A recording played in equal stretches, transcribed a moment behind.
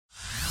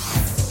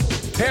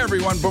Hey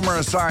everyone, Boomer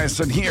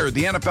Esiason here.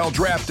 The NFL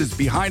Draft is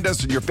behind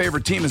us and your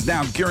favorite team is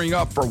now gearing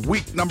up for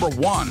week number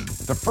 1.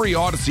 The free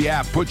Odyssey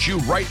app puts you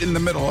right in the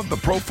middle of the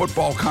pro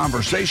football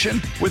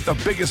conversation with the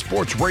biggest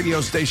sports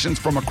radio stations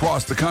from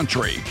across the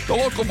country. The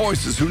local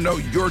voices who know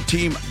your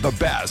team the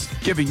best,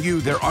 giving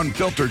you their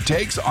unfiltered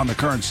takes on the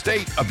current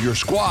state of your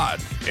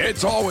squad.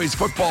 It's always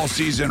football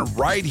season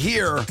right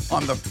here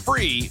on the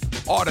free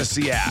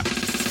Odyssey app.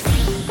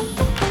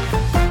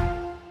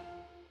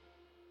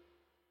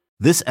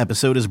 This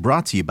episode is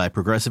brought to you by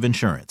Progressive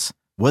Insurance.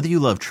 Whether you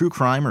love true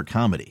crime or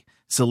comedy,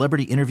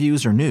 celebrity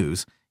interviews or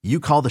news, you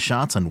call the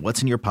shots on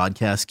what's in your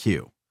podcast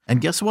queue. And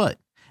guess what?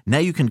 Now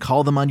you can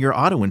call them on your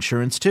auto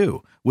insurance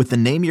too with the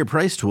Name Your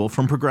Price tool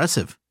from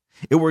Progressive.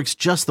 It works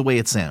just the way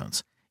it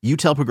sounds. You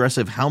tell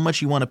Progressive how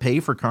much you want to pay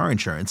for car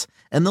insurance,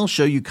 and they'll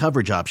show you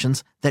coverage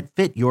options that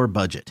fit your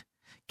budget.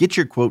 Get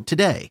your quote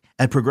today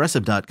at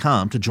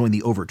Progressive.com to join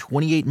the over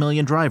 28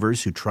 million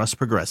drivers who trust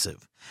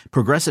Progressive.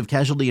 Progressive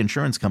Casualty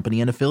Insurance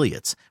Company and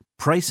Affiliates.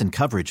 Price and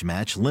coverage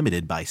match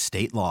limited by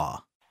state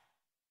law.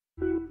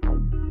 Hey,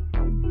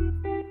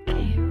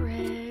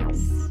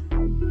 Riggs.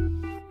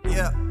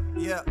 Yeah.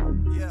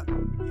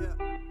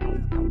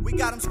 We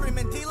got them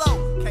screaming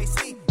D-Lo,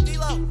 KC,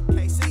 D-Lo,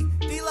 KC,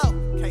 D-Lo,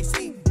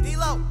 KC,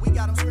 D-Lo. We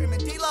got them screaming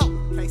D-Lo,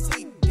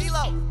 KC,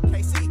 D-Lo,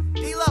 KC,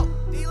 D-Lo,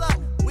 D-Lo.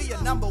 We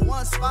your number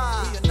one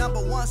spot. We your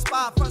number one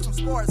spot for some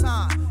sports,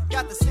 huh?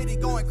 Got the city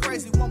going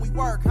crazy when we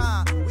work,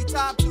 huh? We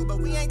top 2, but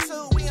we ain't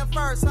 2, we in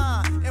first,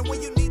 huh? And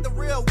when you need the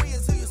real, we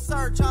is who you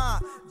search, huh?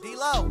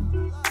 D-Lo,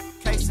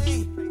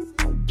 KC,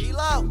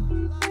 D-Lo,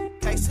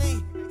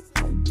 KC,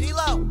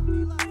 D-Lo,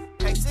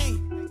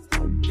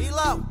 KC,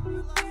 D-Lo.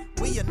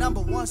 We your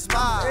number one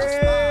spot.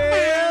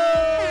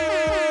 Hey,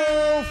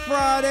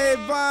 Friday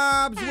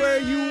Vibes, where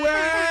you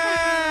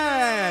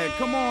at?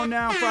 Come on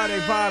now, Friday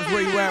Vibes,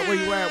 where you at, where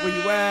you at,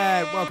 where you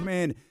at? Welcome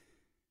in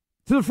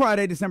to the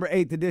Friday, December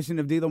 8th edition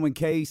of D-Lo and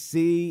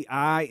KC.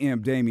 I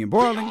am Damian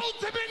Borling. The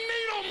ultimate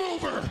needle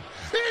mover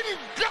in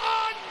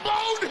God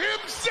mode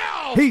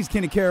himself. He's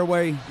Kenny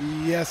Caraway.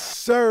 Yes,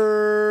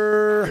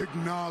 sir.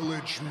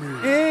 Acknowledge me.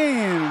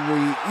 And we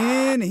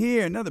in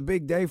here. Another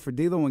big day for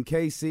D-Lo and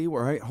KC.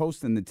 We're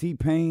hosting the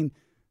T-Pain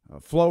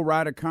Flow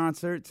Rider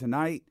concert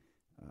tonight.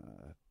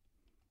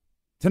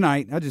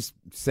 I'll just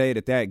say it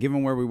at that.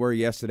 Given where we were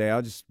yesterday,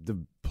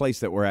 the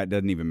place that we're at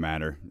doesn't even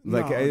matter.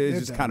 Like, no, it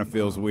just kind of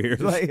feels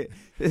weird. Like,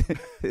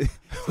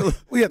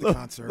 we had the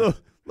concert.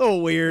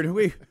 Little weird.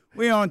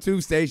 We on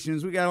 2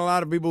 stations. We got a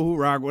lot of people who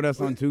rock with us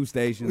on 2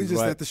 stations. We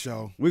just at the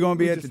show. We're going to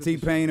be at the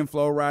T-Pain and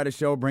Flow Rider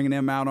show, bringing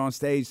them out on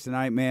stage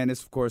tonight, man.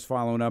 This, of course,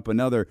 following up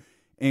another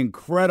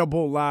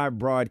incredible live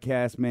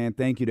broadcast, man.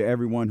 Thank you to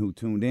everyone who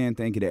tuned in.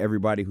 Thank you to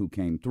everybody who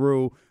came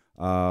through.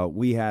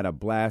 We had a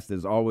blast,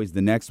 as always.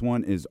 The next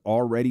one is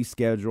already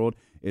scheduled.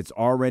 It's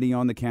already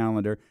on the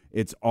calendar.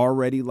 It's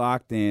already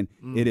locked in.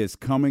 It is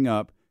coming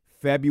up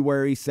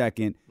February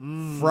 2nd,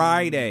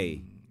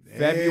 Friday,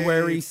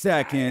 February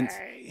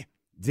 2nd.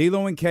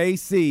 D-Lo and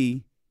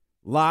KC,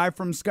 live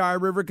from Sky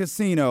River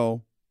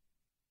Casino,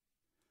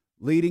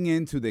 leading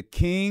into the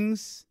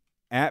Kings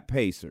at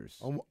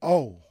Pacers.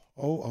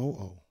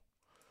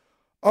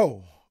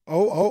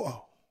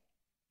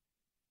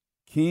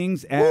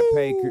 Kings at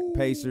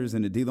Pacers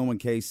and the D-Lo and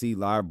KC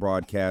live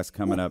broadcast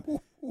coming up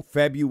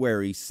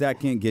February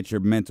 2nd. Get your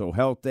mental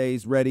health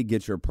days ready.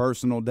 Get your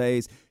personal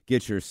days.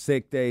 Get your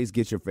sick days.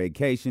 Get your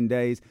vacation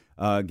days.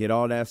 Get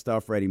all that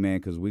stuff ready, man,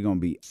 because we're going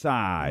to be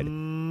side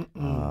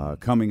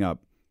coming up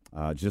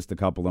just a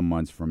couple of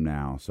months from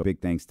now. So big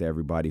thanks to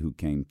everybody who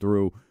came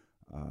through.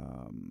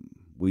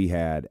 We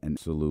had an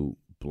absolute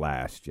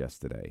blast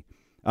yesterday.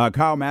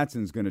 Kyle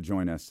Madson's going to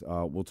join us.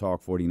 We'll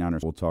talk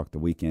 49ers. We'll talk the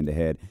weekend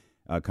ahead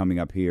coming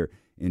up here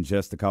in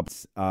just a couple.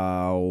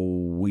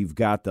 We've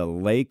got the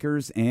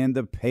Lakers and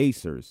the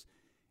Pacers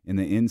in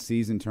the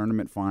in-season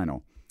tournament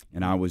final.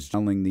 And I was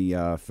telling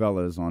the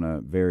fellas on a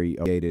very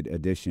updated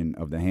edition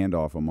of The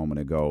Handoff a moment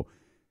ago,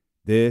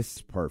 this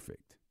is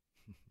perfect.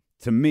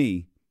 To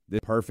me, the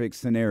perfect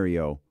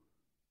scenario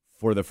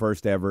for the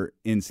first ever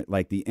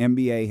like the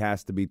NBA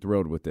has to be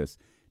thrilled with this.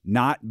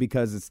 Not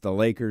because it's the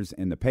Lakers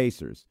and the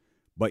Pacers,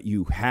 but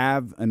you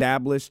have an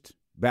established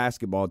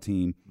basketball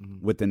team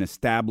with an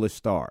established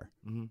star.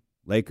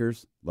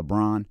 Lakers,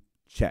 LeBron,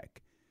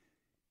 check.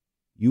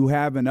 You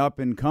have an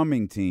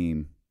up-and-coming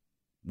team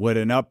with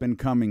an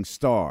up-and-coming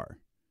star.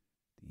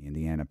 The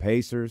Indiana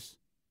Pacers,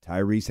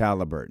 Tyrese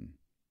Halliburton,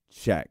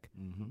 check.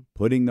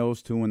 Putting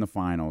those two in the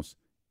finals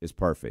is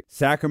perfect.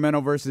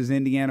 Sacramento versus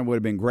Indiana would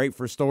have been great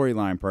for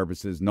storyline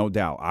purposes, no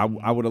doubt.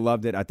 I would have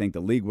loved it. I think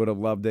the league would have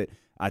loved it.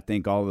 I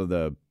think all of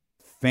the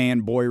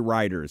fanboy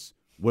writers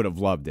would have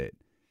loved it.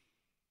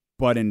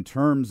 But in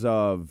terms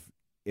of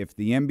if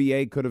the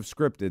NBA could have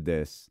scripted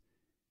this,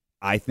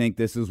 I think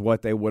this is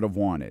what they would have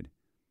wanted.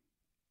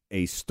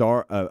 A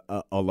star,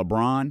 a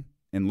LeBron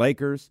and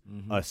Lakers,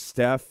 a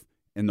Steph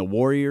and the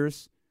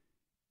Warriors,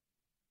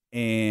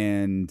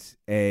 and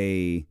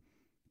you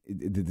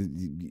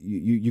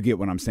get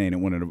what I'm saying.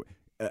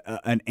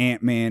 An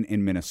Ant-Man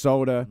in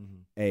Minnesota,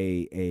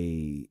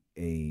 a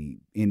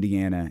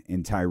Indiana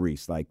and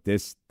Tyrese. Like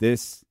this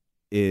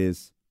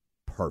is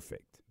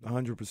perfect.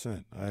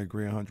 100%. I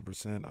agree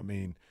 100%. I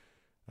mean,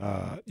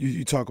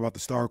 you talk about the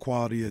star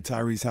quality of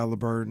Tyrese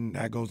Halliburton,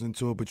 that goes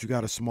into it, but you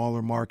got a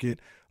smaller market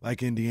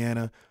like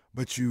Indiana,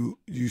 but you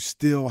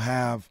still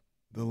have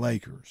the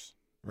Lakers,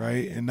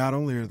 right? And not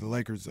only are the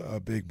Lakers a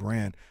big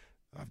brand,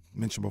 I've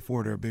mentioned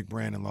before they're a big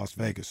brand in Las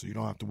Vegas, so you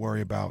don't have to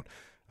worry about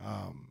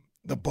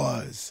the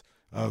buzz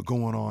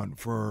going on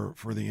for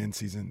the end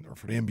season or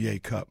for the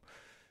NBA Cup.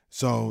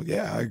 So,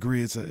 yeah, I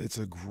agree. It's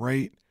a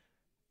great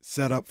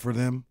setup for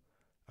them.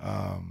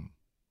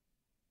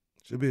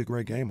 Should be a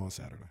great game on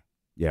Saturday.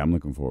 Yeah, I'm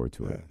looking forward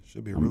to it.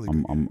 Should be a really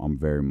good game. I'm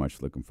very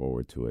much looking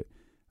forward to it.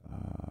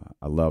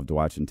 I loved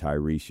watching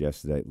Tyrese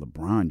yesterday.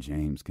 LeBron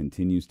James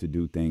continues to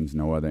do things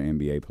no other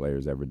NBA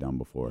player's ever done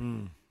before.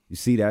 You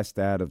see that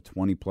stat of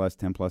 20-plus,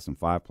 10-plus, and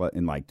 5-plus,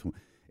 and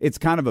it's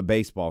kind of a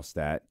baseball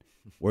stat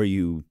where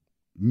you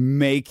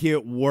make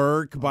it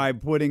work by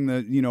putting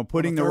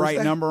the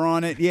right number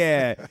on it.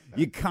 Yeah,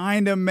 you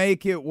kind of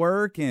make it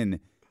work. And,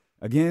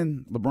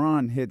 again,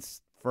 LeBron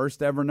hits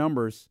first-ever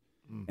numbers,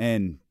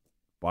 and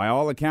by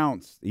all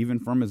accounts, even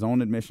from his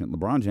own admission,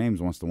 LeBron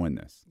James wants to win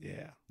this.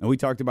 Yeah. And we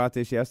talked about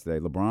this yesterday.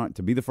 LeBron,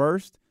 to be the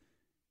first,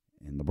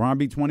 and LeBron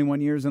be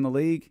 21 years in the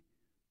league,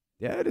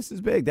 yeah, this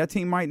is big. That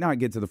team might not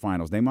get to the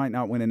finals. They might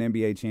not win an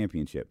NBA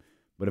championship.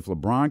 But if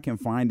LeBron can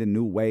find a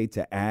new way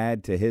to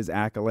add to his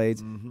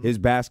accolades, his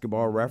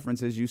basketball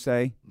references, you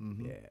say,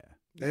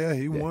 Yeah,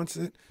 he wants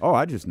it. Oh,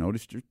 I just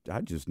noticed your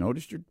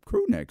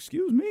crew neck.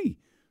 Excuse me.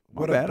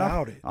 What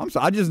about it? I'm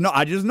sorry.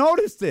 I just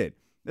noticed it.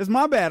 That's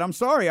my bad. I'm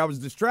sorry. I was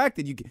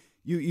distracted.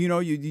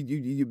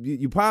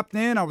 You popped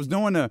in. I was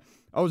doing the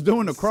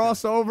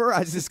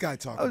crossover. This guy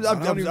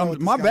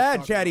talking. My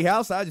bad, Chatty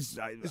House. It's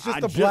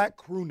just a black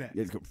crew neck.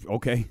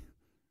 Okay.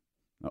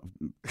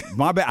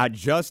 My bad. I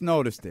just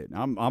noticed it.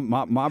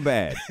 My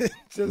bad.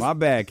 My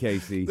bad,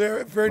 Casey.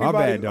 For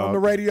anybody on the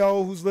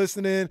radio who's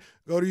listening,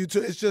 go to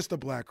YouTube. It's just a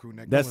black crew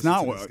neck. That's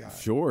not what.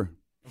 Sure.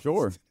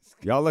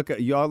 Y'all look.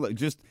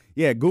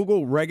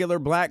 Google regular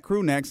black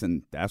crew necks,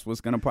 and that's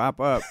what's gonna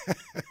pop up.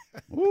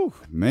 Ooh,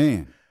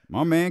 man.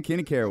 My man,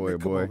 Kenny Caraway,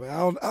 boy.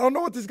 On, I don't know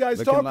what this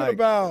guy's talking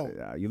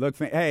about. You look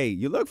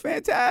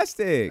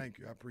fantastic. Thank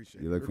you. I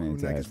appreciate it. You look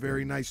fantastic. Neck is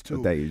very nice,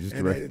 too.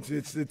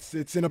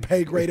 It's in a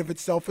pay grade of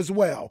itself as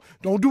well.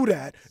 Don't do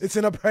that. It's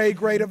in a pay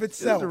grade of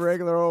itself. It's a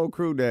regular old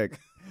crew neck.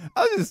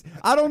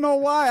 I don't know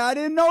why. I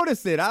didn't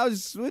notice it. I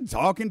was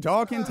talking.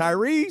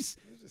 Tyrese,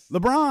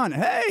 LeBron,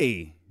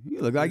 hey. You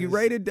look like you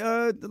raided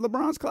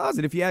LeBron's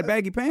closet. If you had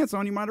baggy pants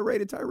on, you might have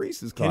raided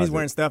Tyrese's closet. Kenny's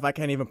wearing stuff I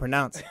can't even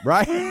pronounce.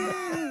 Right?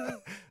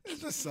 It's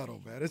just subtle,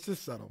 man.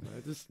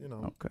 Just,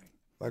 Okay.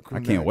 Like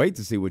I can't wait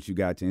to see what you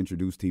got to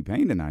introduce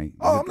T-Pain tonight.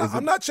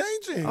 I'm not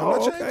changing.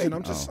 Okay.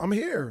 I'm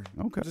here.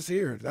 Okay. I'm just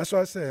here. That's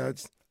what I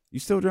said. You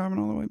still driving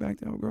all the way back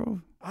to Elk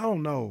Grove? I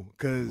don't know,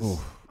 because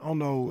I don't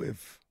know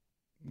if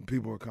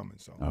people are coming,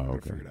 so I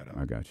gotta figure that out.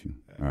 I got you.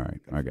 All right.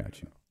 I got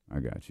you.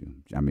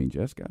 I mean,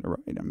 Jess got it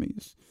right. I mean,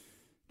 it's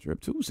trip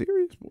too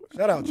serious, boy.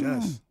 Shout out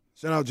Jess.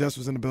 Jess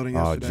was in the building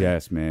yesterday. Oh,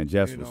 Jess, man.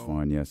 Jess was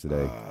fun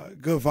yesterday.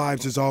 Good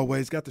vibes as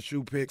always. Got the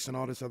shoe picks and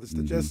all this other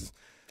stuff. Jess,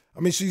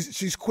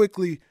 she's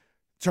quickly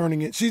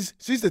turning it. She's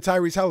the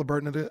Tyrese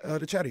Halliburton of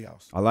the Chatty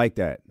House. I like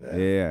that.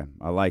 Yeah,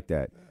 I like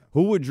that.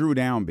 Who would Drew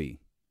Down be?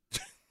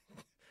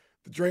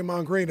 The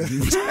Draymond Green.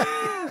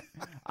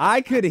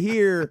 I could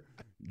hear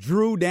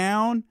Drew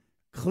Down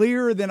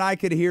clearer than I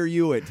could hear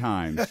you at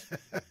times.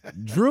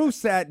 Drew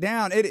sat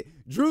down.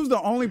 Drew's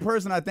the only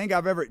person I think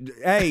I've ever.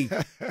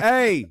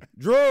 Hey,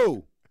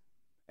 Drew,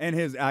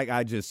 and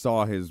I just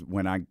saw his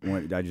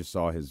I just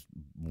saw his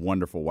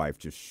wonderful wife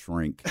just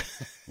shrink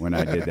when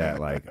I did that.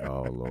 Like,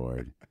 oh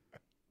Lord,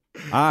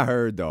 I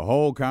heard the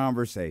whole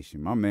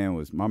conversation. My man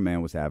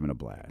was having a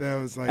blast. That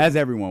was like, as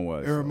everyone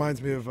was. It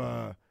reminds me of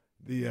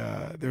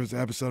there was an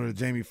episode of the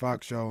Jamie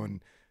Foxx show,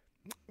 and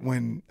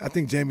when I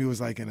think Jamie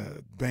was like in a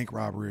bank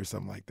robbery or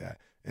something like that,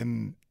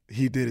 and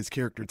he did his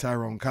character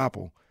Tyrone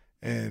Koppel,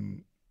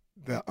 and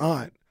the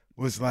aunt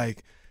was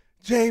like,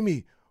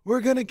 Jamie, we're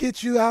gonna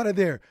get you out of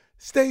there.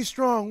 Stay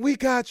strong. We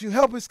got you.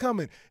 Help is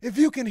coming. If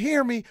you can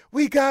hear me,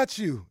 we got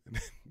you.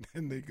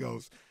 And he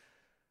goes,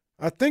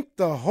 I think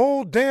the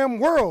whole damn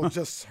world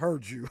just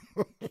heard you.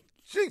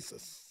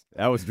 Jesus.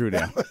 That was Drew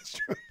Down.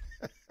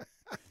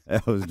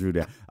 That was Drew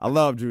Down. I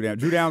love Drew Down.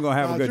 Drew Down gonna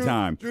have a good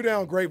time. Drew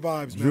Down, great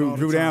vibes, man.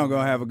 Drew Down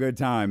gonna have a good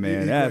time,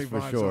 man. That's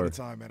for sure. All the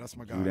time, man. That's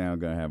my guy. Drew Down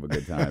gonna have a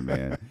good time,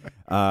 man.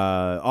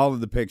 All of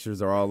the pictures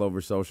are all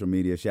over social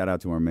media. Shout out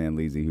to our man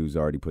Leezy, who's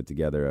already put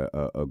together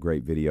a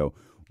great video.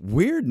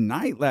 Weird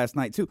night last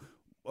night too.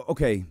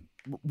 Okay,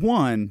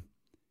 one.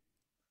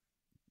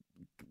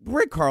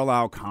 Rick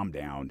Carlisle, calm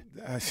down.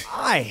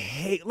 I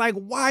hate.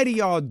 Why do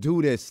y'all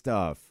do this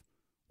stuff?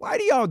 Why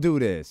do y'all do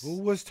this? Who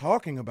was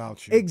talking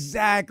about you?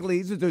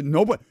 Exactly.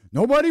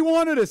 Nobody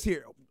wanted us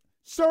here.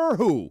 Sir,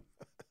 who?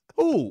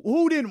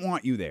 Who didn't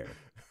want you there?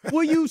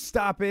 Will you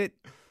stop it?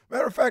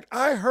 Matter of fact,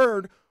 I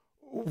heard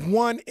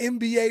one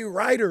NBA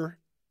writer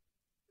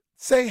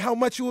say how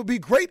much it would be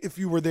great if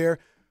you were there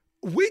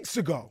weeks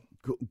ago.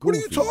 goofy. What are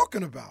you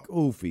talking about?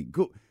 Goofy.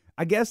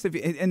 I guess if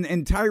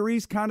and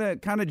Tyrese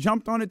kind of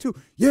jumped on it too.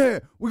 Yeah,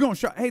 we're gonna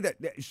shot. Hey, that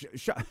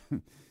shot.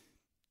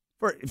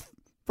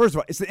 First of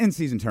all, it's the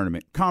in-season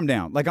tournament. Calm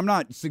down. Like, I'm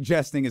not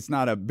suggesting it's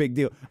not a big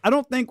deal. I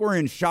don't think we're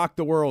in shock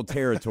the world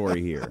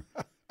territory here.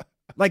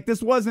 Like,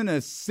 this wasn't a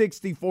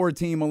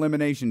 64-team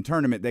elimination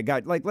tournament that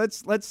got, like,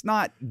 let's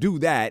not do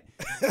that.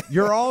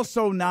 You're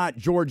also not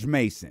George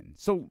Mason.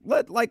 So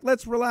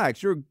let's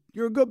relax. You're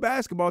a good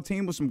basketball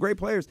team with some great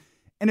players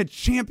and a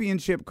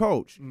championship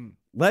coach.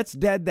 Let's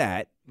dead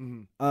that.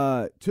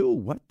 Two,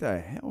 what the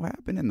hell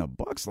happened in the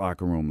Bucks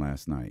locker room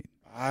last night?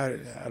 I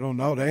don't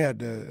know. They had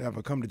to have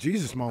a come to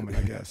Jesus moment,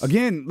 I guess.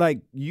 Again,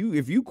 like,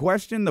 if you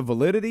question the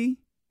validity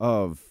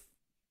of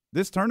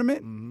this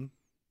tournament,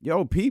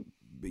 peep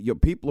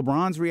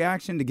LeBron's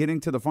reaction to getting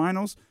to the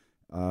finals,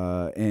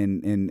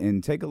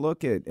 and take a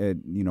look at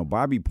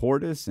Bobby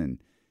Portis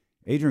and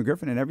Adrian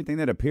Griffin and everything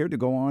that appeared to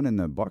go on in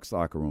the Bucks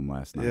locker room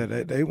last night.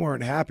 Yeah, they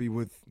weren't happy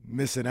with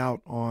missing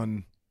out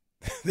on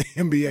the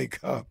NBA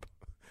Cup.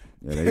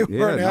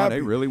 Yeah,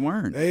 they really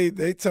weren't.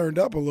 They turned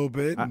up a little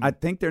bit. I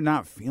think they're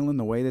not feeling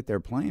the way that they're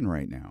playing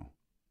right now.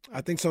 I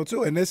think so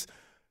too. And this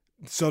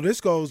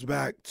goes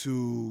back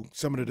to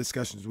some of the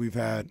discussions we've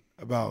had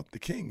about the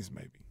Kings,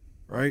 maybe,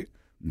 right?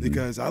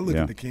 Because I look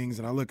at the Kings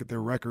and I look at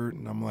their record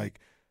and I'm like,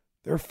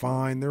 they're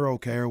fine, they're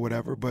okay or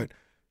whatever. But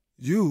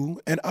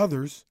you and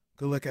others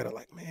could look at it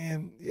like,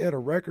 man, yeah, the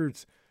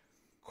record's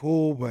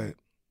cool, but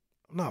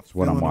I'm not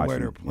feeling the way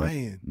they're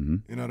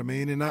playing. You know what I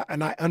mean?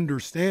 And I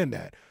understand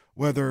that.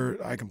 Whether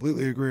I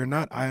completely agree or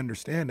not, I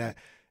understand that.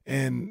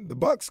 And the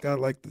Bucks got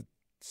like the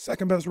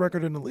second best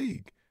record in the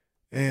league.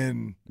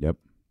 And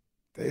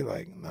they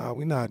like, nah,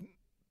 we're not.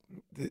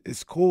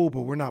 It's cool,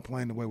 but we're not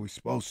playing the way we're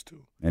supposed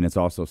to. And it's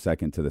also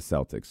second to the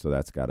Celtics, so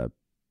that's got to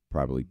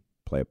probably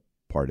play a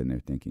part in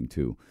their thinking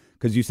too.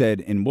 Because you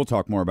said, and we'll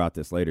talk more about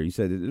this later, you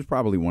said there's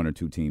probably one or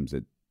two teams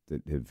that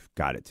have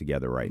got it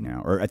together right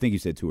now. Or I think you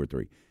said two or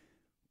three.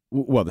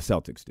 Well, the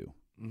Celtics do.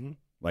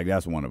 Like,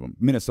 that's one of them.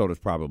 Minnesota's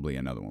probably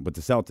another one. But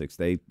the Celtics,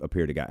 they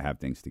appear to have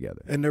things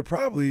together. And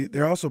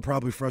they're also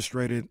probably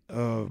frustrated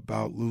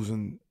about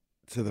losing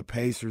to the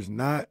Pacers,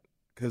 not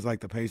because,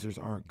 like, the Pacers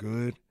aren't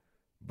good,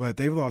 but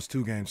they've lost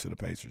 2 games to the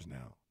Pacers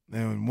now.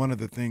 And one of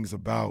the things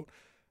about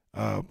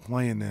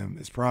playing them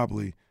is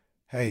probably,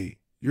 hey,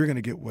 you're going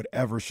to get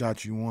whatever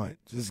shot you want.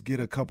 Just get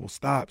a couple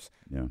stops,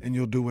 and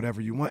you'll do whatever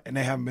you want. And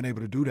they haven't been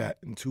able to do that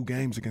in 2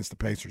 games against the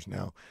Pacers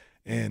now.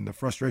 And the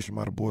frustration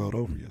might have boiled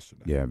over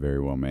yesterday. Yeah, very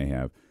well may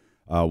have.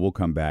 We'll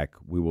come back.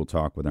 We will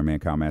talk with our man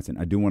Kyle Madson.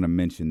 I do want to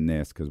mention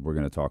this because we're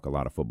going to talk a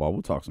lot of football.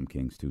 We'll talk some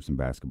Kings, too, some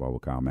basketball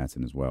with Kyle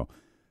Madson as well.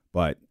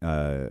 But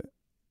our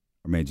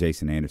man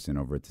Jason Anderson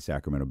over at the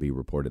Sacramento Bee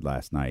reported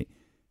last night,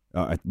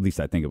 at least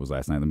I think it was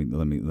last night. Let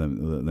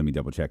me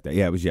double-check that.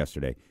 Yeah, it was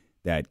yesterday,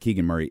 that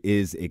Keegan Murray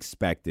is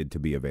expected to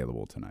be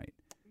available tonight.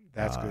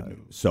 That's good news.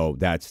 So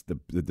that's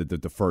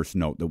the first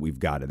note that we've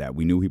got of that.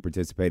 We knew he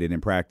participated in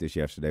practice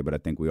yesterday, but I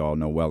think we all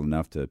know well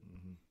enough to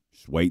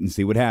just wait and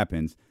see what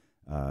happens.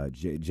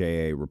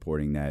 JA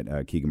reporting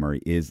that Keegan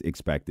Murray is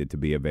expected to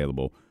be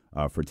available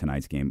for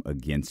tonight's game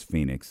against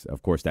Phoenix.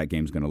 Of course, that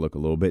game's going to look a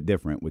little bit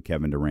different with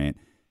Kevin Durant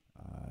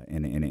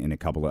and a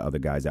couple of other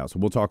guys out. So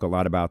we'll talk a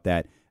lot about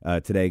that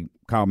today.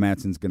 Kyle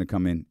Madson's going to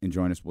come in and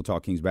join us. We'll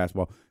talk Kings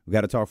basketball. We've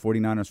got to talk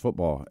 49ers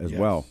football as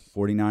well.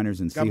 49ers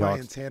and Seahawks. Got my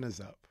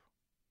antennas up.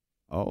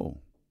 Oh.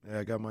 Yeah,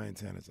 I got my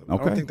antennas up.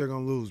 Okay. I don't think they're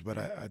going to lose, but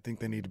I think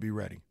they need to be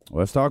ready. Well,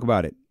 let's talk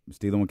about it.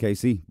 Steeler with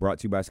KC, brought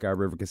to you by Sky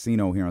River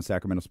Casino here on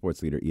Sacramento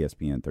Sports Leader,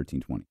 ESPN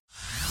 1320.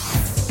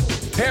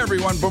 Hey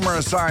everyone, Boomer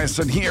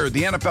Esiason here.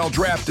 The NFL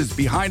Draft is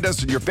behind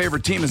us and your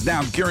favorite team is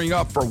now gearing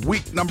up for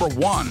week number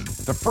 1.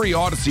 The free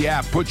Odyssey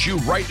app puts you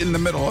right in the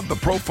middle of the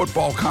pro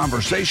football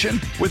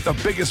conversation with the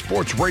biggest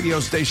sports radio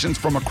stations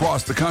from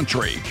across the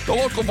country. The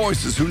local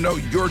voices who know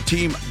your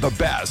team the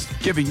best,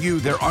 giving you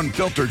their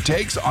unfiltered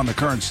takes on the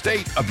current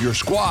state of your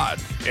squad.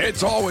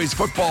 It's always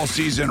football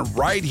season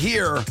right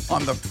here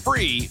on the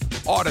free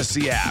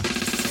Odyssey app.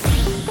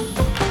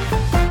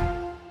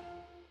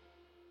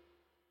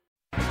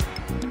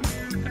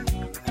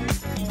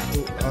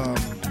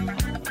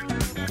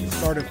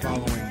 Started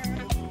following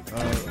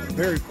a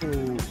very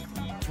cool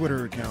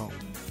Twitter account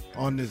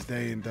on this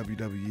day in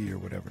WWE or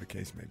whatever the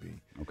case may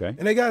be. Okay.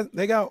 And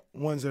they got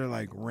ones that are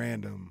like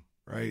random,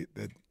 right?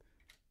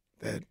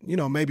 That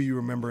maybe you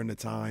remember in the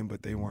time,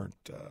 but they weren't.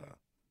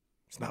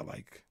 It's not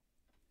like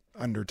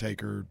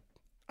Undertaker.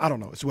 I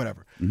don't know. It's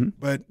whatever.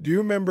 But do you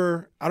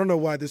remember? I don't know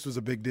why this was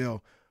a big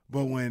deal,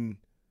 but when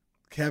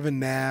Kevin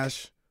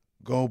Nash,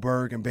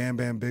 Goldberg, and Bam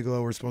Bam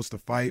Bigelow were supposed to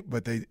fight,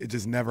 but it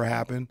just never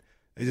happened.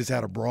 They just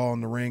had a brawl in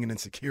the ring, and then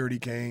security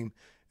came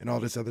and all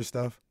this other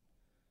stuff.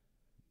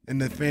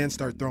 And the fans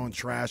start throwing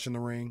trash in the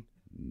ring.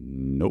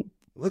 Nope.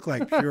 Looked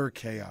like pure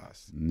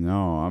chaos.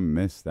 No, I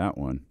missed that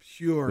one.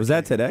 Pure Was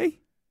chaos. that today?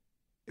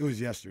 It was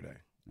yesterday.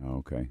 Oh,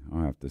 okay.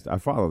 I'll have to. I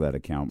follow that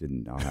account.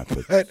 I'll have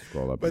to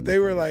scroll up. But they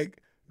were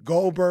like,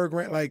 Goldberg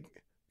ran, like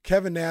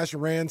Kevin Nash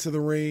ran to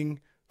the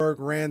ring. Goldberg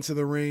ran to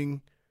the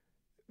ring.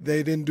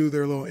 they didn't do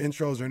their little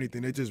intros or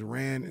anything. They just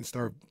ran and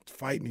started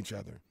fighting each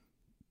other.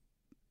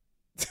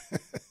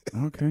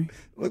 Okay.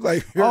 Look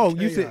like Oh,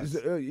 chaos. you said.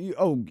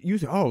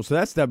 So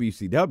that's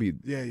WCW.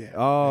 Yeah.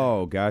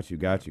 Oh, got you.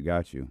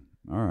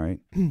 All right.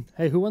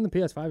 Hey, who won the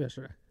PS5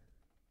 yesterday?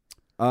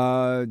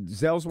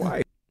 Zell's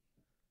wife.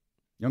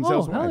 Young Oh,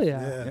 Zell's hell wife.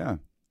 yeah. Yeah.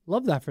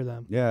 Love that for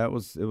them. Yeah, it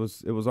was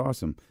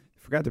awesome.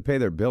 Forgot to pay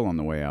their bill on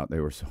the way out. They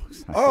were so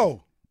excited.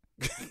 Oh.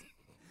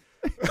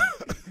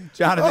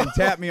 Jonathan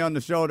tapped me on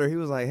the shoulder. He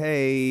was like,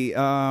 "Hey,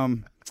 how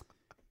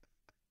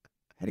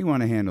do you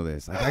want to handle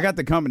this?" Like, I got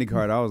the company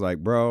card. I was like,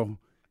 "Bro,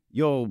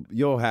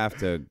 you'll have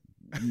to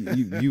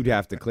you'd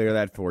have to clear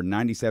that for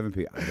 97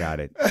 people." I got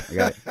it.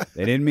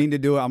 They didn't mean to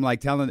do it. I'm like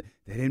telling them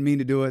they didn't mean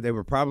to do it. They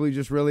were probably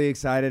just really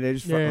excited. They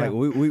just like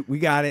we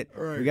got it.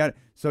 Right. We got it.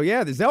 So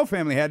yeah, the Zell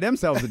family had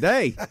themselves a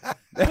day.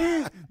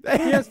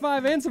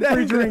 PS5 and some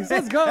free drinks.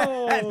 Let's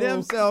go. Had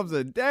themselves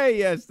a day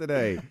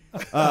yesterday,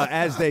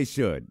 as they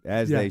should,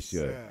 they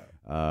should.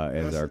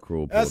 As our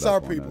crew pulled That's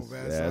up our on people, us.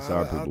 man. Yeah, So that's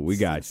our people. I'll We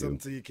got send you. something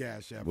to your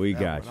cash app. We for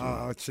got that you. one.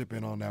 I'll chip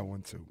in on that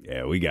one too.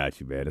 Yeah, we got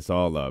you, man. It's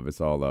all love.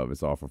 It's all love.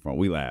 It's all for fun.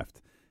 We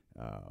laughed.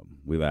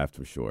 We laughed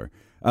for sure.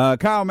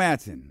 Kyle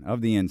Madson of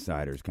the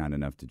Insiders, kind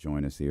enough to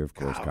join us here. Of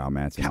course, Kyle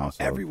Madson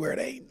also Everywhere.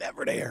 They ain't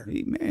never there.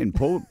 He, man,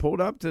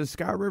 pulled up to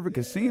Sky River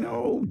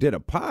Casino, did a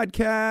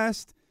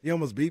podcast. He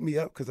almost beat me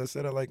up because I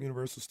said I like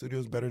Universal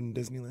Studios better than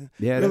Disneyland.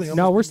 Yeah, really, that's-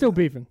 No, we're still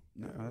beefing.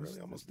 No, I really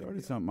almost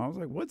started something. I was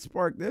like, "What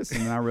sparked this?"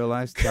 And then I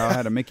realized Kyle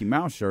had a Mickey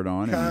Mouse shirt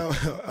on. And Kyle,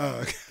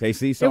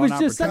 KC saw It was an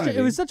just opportunity.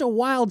 it was such a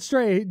wild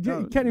stray.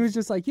 No. Kenny was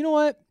just like, you know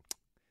what?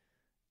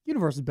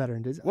 Universal's better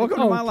than Disney. Welcome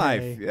to my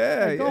life.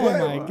 Yeah, Like, yeah.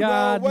 Oh my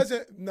God.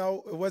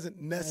 it wasn't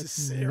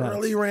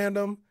necessarily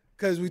random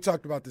because we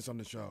talked about this on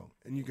the show,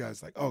 and you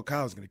guys like, oh,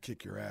 Kyle's gonna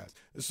kick your ass.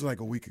 This was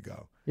like a week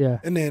ago, Yeah.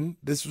 and then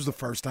this was the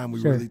first time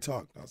we Sure. really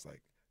talked. I was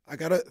like, I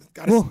gotta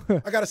Well-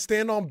 I gotta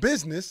stand on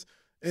business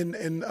and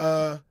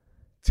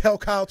tell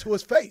Kyle to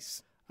his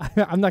face.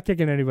 I'm not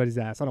kicking anybody's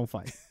ass. I don't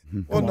fight.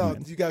 Well, Come on, no,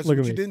 man. you guys, Look what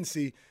at you me. didn't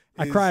see,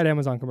 I is- cry at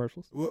Amazon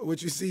commercials.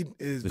 What you see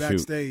is The shoot.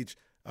 backstage.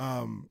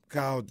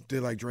 Kyle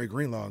did like Dre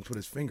Greenlaw and put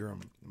his finger in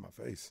my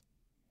face.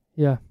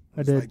 Yeah, I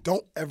It's did. like,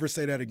 don't ever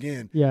say that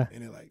again. Yeah.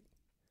 And it like,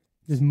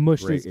 Just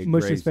mushed Gra- his it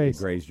mushed his grazed- face.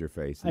 It grazed your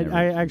face.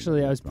 I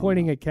was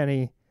pointing at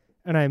Kenny,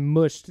 and I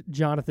mushed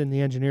Jonathan,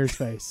 the engineer's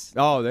face.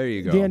 Oh, there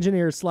you go. The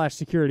engineer /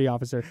 security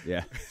officer,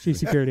 Yeah. chief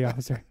security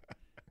officer.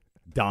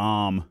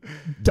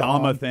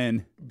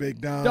 Domathan.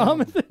 Big Dom.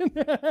 Jonathan.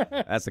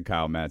 That's a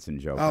Kyle Madson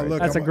joke. Oh, right look,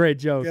 there. That's a I'm great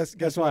joke. Guess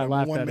That's why what? I I'm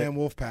laughed a at one-man it.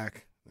 wolf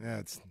pack. Yeah,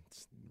 it's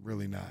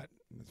really not.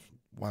 It's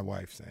my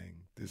wife saying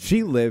this.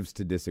 She lives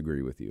to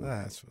disagree with you.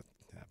 That's what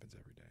happens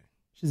every day.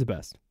 She's the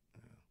best.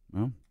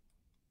 Well,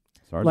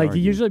 it's hard to Like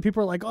argue. usually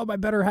people are like, "Oh, my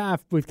better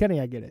half." With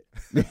Kenny, I get it.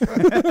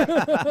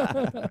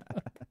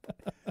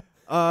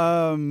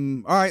 All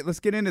right, let's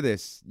get into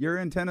this. Your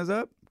antenna's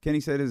up. Kenny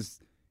said his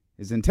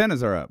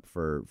antennas are up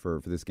for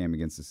this game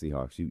against the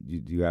Seahawks. Do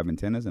you have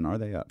antennas, and are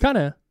they up?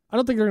 Kinda. I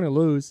don't think they're going to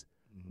lose,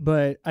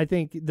 but I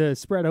think the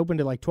spread opened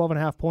at like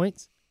 12.5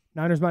 points.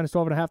 Niners minus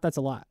 12.5. That's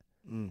a lot.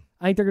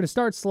 I think they're going to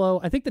start slow.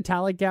 I think the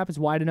talent gap is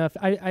wide enough.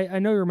 I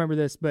know you remember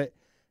this, but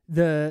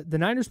the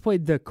Niners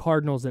played the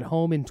Cardinals at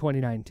home in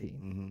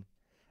 2019,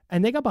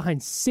 and they got behind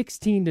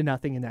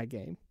 16-0 in that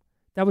game.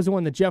 That was the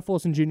one that Jeff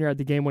Wilson Jr. had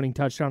the game-winning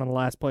touchdown on the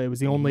last play. It was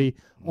the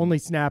only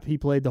snap he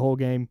played the whole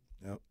game.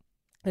 Yep.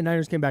 And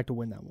Niners came back to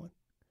win that one.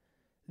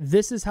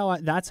 That's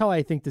how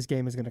I think this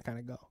game is going to kind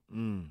of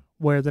go.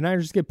 Where the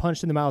Niners just get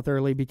punched in the mouth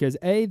early because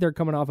they're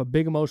coming off a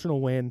big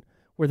emotional win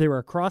where they were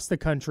across the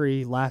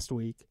country last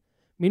week.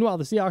 Meanwhile,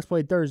 the Seahawks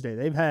played Thursday.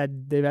 They've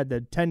had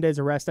the 10 days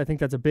of rest. I think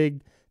that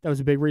was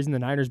a big reason the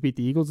Niners beat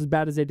the Eagles as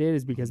bad as they did,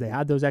 is because they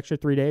had those extra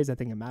 3 days. I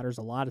think it matters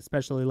a lot,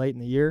 especially late in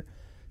the year.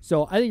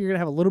 So I think you're going to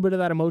have a little bit of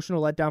that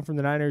emotional letdown from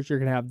the Niners. You're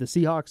going to have the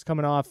Seahawks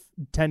coming off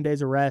 10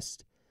 days of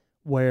rest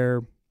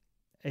where,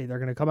 they're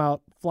going to come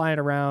out flying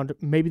around.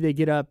 Maybe they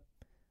get up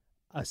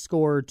a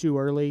score or two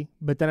early,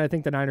 but then I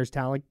think the Niners'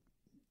 talent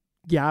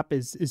gap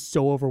is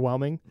so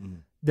overwhelming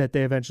that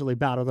they eventually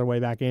battle their way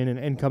back in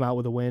and come out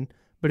with a win.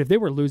 But if they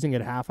were losing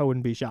at half, I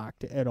wouldn't be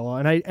shocked at all.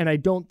 And I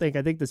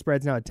think the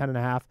spread's now at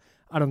 10.5.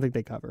 I don't think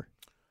they cover,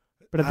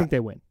 but I think they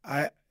win.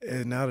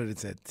 Now that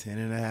it's at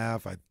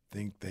 10.5, I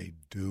think they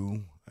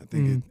do. I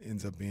think it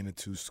ends up being a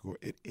two-score.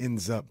 It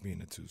ends up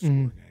being a two-score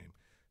game.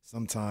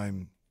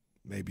 Sometime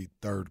maybe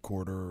third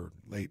quarter or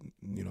late,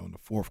 in the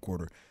fourth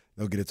quarter,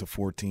 they'll get it to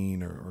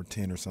 14 or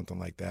 10 or something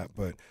like that.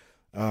 But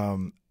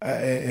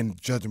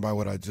and judging by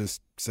what I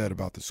just said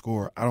about the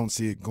score, I don't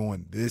see it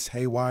going this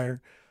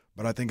haywire.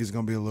 But I think it's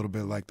going to be a little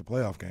bit like the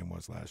playoff game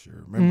was last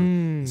year.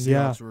 Remember, the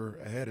Seahawks were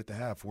ahead at the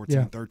half,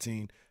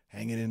 14-13,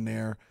 hanging in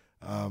there,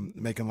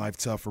 making life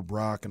tough for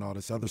Brock and all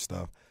this other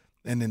stuff.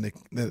 And then the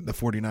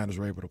 49ers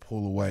were able to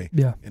pull away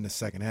in the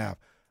second half.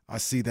 I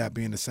see that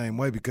being the same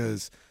way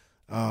because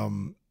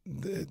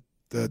the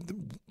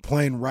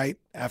playing right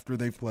after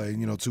they played,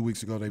 2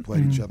 weeks ago they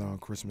played each other on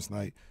Christmas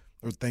night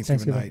or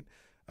Thanksgiving night.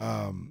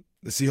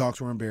 The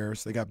Seahawks were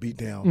embarrassed. They got beat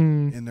down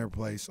in their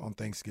place on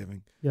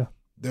Thanksgiving. Yeah.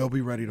 They'll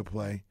be ready to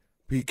play.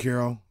 Pete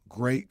Carroll,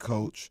 great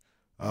coach,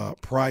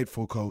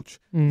 prideful coach.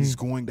 He's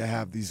going to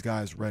have these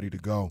guys ready to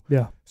go.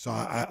 Yeah. So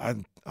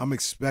I'm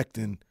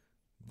expecting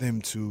them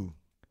to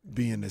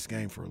be in this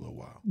game for a little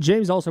while.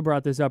 James also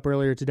brought this up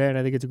earlier today, and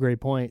I think it's a great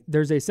point.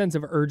 There's a sense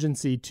of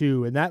urgency,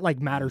 too, and that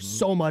matters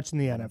so much in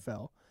the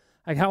NFL.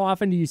 Like, how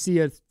often do you see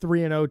a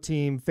 3-0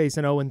 team face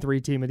an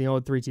 0-3 team, and the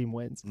 0-3 team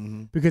wins?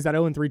 Because that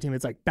 0-3 team,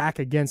 it's like back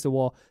against the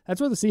wall. That's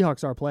where the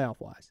Seahawks are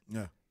playoff-wise.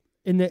 Yeah.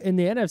 In the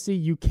NFC,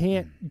 you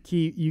can't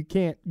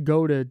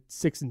go to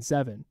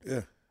 6-7.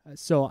 Yeah.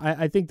 So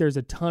I think there's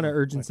a ton of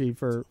urgency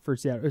for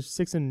Seattle.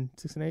 6-8,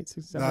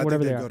 6-7, No, I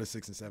whatever think they go are. to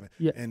 6 and 7.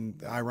 Yeah.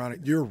 And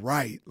ironic, you're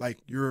right. Like,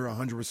 you're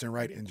 100%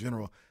 right in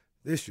general.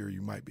 This year,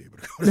 you might be able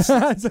to go to 6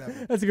 and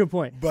 7. That's a good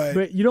point.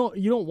 But you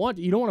don't want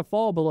to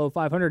fall below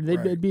 500.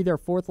 They'd be their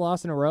fourth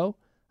loss in a row.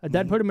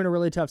 That'd put them in a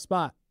really tough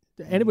spot,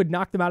 and it would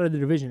knock them out of the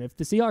division. If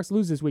the Seahawks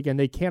lose this weekend,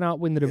 they cannot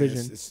win the division.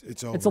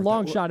 It's over. It's a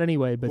long shot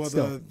anyway, but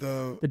still,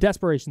 the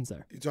desperation's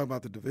there. You talk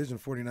about the division.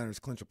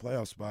 49ers clinch a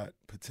playoff spot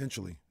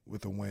potentially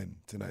with a win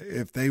tonight.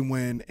 If they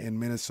win and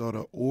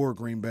Minnesota or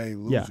Green Bay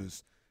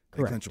loses,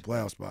 they clinch a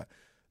playoff spot.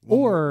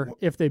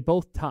 If they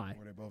both tie.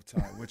 Or they both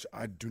tie, which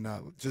I do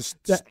not.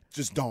 Just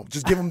don't.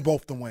 Just give them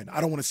both the win. I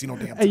don't want to see no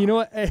damn tie. Hey, you know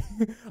what?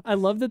 I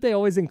love that they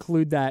always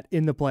include that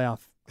in the playoff.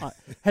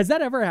 Has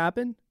that ever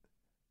happened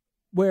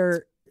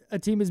where a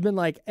team has been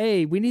like,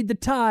 hey, we need the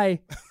tie,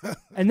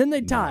 and then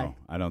they tie? No,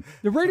 I don't.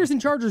 The Raiders and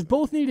Chargers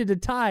both needed a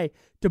tie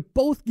to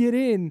both get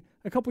in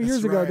a couple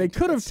years ago. right. They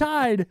could have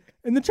tied,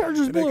 and the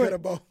Chargers blew They it. could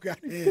have both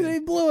got in. They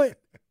blew it.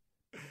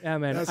 Yeah,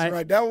 man. That's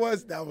right. That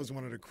was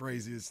one of the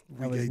craziest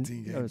Week 18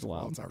 games. That was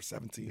wild. Or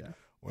 17,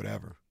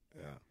 whatever.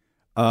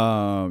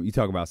 Yeah. You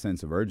talk about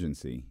sense of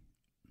urgency.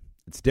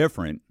 It's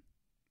different,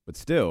 but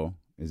still,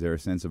 is there a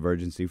sense of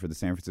urgency for the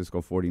San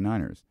Francisco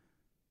 49ers?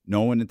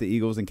 Knowing that the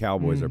Eagles and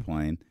Cowboys are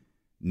playing,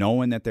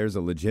 knowing that there's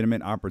a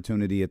legitimate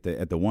opportunity at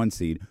the 1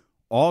 seed,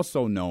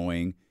 also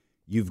knowing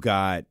you've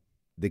got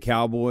the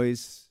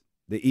Cowboys,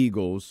 the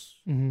Eagles,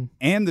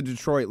 and the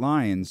Detroit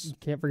Lions.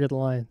 Can't forget the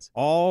Lions.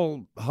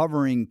 All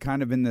hovering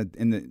kind of in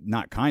the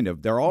not kind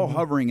of, they're all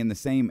hovering in the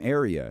same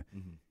area.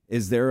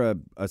 Is there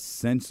a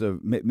sense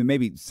of,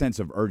 maybe sense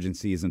of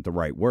urgency isn't the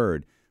right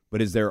word,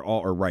 but is there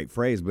or right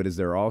phrase, but is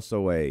there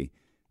also a,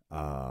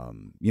 the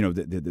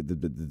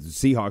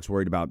Seahawks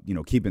worried about,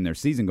 keeping their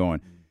season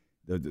going.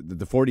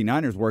 The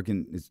 49ers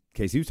working, as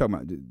Casey was talking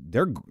about,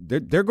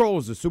 their goal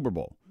is the Super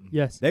Bowl.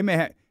 Yes. They may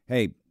have,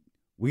 hey,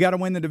 we got to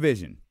win the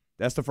division.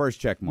 That's the first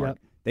check mark. Yep.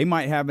 They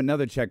might have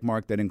another check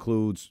mark that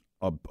includes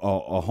a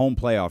home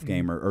playoff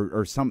game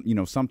or some,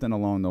 something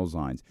along those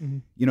lines.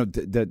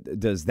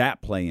 Does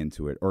that play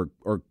into it? Or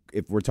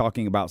if we're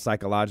talking about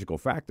psychological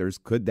factors,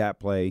 could that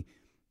play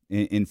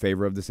in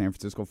favor of the San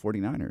Francisco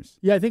 49ers?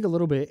 Yeah, I think a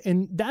little bit.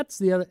 And that's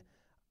the other.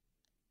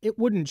 It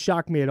wouldn't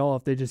shock me at all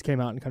if they just came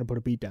out and kind of put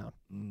a beat down.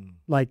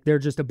 Like they're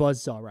just a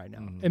buzzsaw right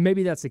now. And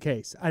maybe that's the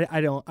case.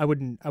 I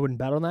wouldn't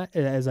bet on that,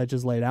 as I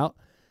just laid out.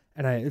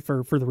 And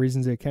for the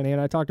reasons that Kenny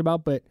and I talked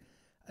about. But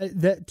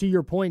that, to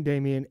your point,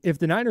 Damian, if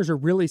the Niners are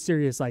really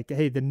serious, like,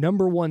 hey, the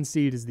number 1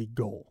 seed is the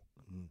goal,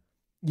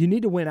 you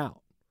need to win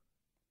out.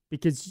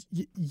 Because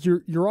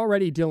you're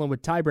already dealing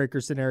with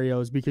tiebreaker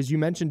scenarios, because you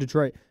mentioned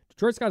Detroit.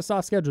 Detroit's got a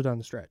soft schedule down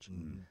the stretch.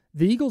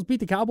 The Eagles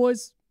beat the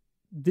Cowboys.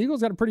 The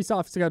Eagles got a pretty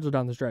soft schedule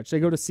down the stretch. They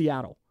go to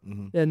Seattle.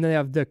 And they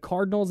have the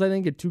Cardinals, I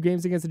think, at 2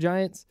 games against the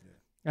Giants.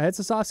 It's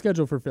a soft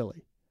schedule for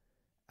Philly.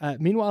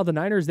 Meanwhile, the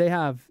Niners, they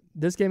have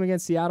this game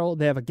against Seattle.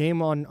 They have a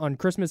game on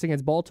Christmas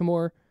against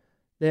Baltimore.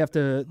 They have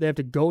to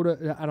go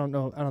to, I don't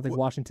know, I don't think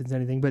Washington's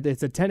anything, but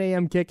it's a 10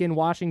 a.m. kick in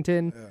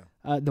Washington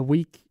the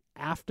week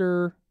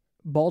after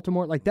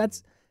Baltimore. Like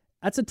that's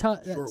a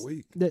tough short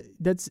week.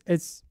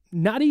 It's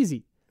not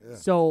easy. Yeah.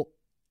 So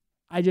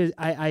I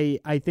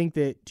think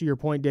that, to your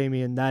point,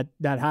 Damian, that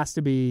has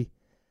to be,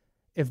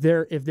 if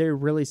they're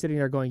really sitting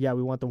there going, yeah,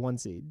 we want the 1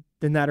 seed,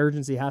 then that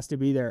urgency has to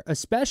be there.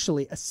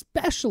 Especially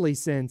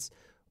since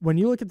when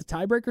you look at the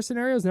tiebreaker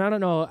scenarios, and I don't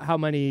know how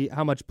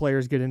much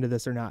players get into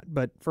this or not,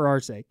 but for our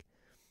sake,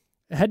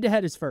 head to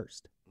head is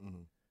first.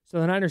 So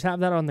the Niners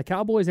have that on the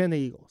Cowboys and the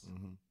Eagles.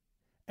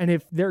 And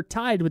if they're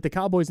tied with the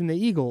Cowboys and the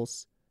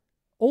Eagles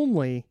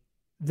only,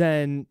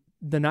 then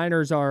the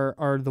Niners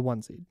are the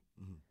 1 seed.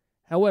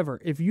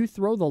 However, if you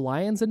throw the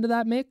Lions into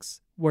that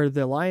mix, where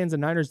the Lions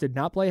and Niners did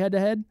not play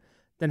head-to-head,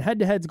 then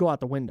head-to-heads go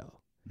out the window.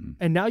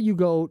 And now you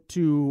go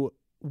to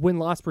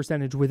win-loss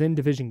percentage within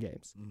division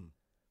games.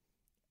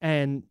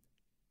 And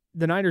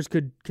the Niners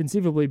could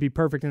conceivably be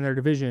perfect in their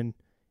division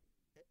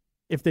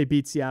if they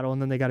beat Seattle, and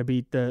then they got to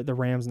beat the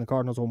Rams and the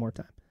Cardinals one more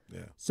time.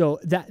 Yeah. So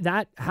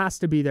that has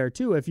to be there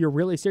too. If you're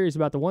really serious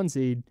about the 1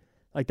 seed,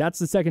 like that's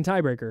the second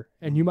tiebreaker.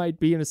 And you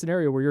might be in a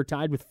scenario where you're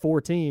tied with 4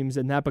 teams,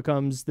 and that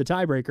becomes the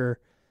tiebreaker.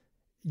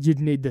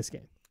 You'd need this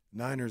game.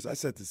 Niners, I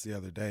said this the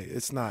other day,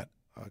 it's not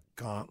a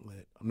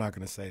gauntlet. I'm not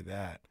going to say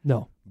that.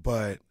 No.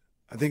 But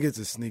I think it's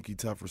a sneaky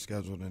tougher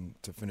schedule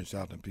to finish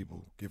out than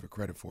people give it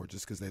credit for,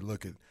 just because they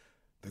look at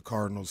the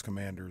Cardinals,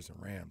 Commanders,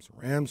 and Rams.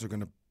 Rams are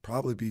going to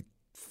probably be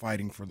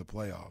fighting for the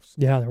playoffs.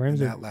 Yeah, the Rams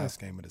in are that last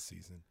game of the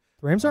season.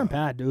 The Rams aren't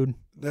bad, dude.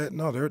 They're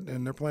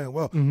playing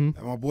well. Mm-hmm.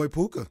 And my boy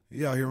Puka,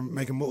 he out here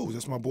making moves.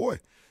 That's my boy.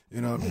 You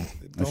know,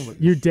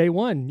 You're day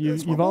one.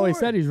 That's my You've always boy.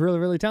 said he's really,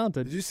 really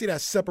talented. Did you see that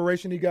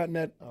separation he got in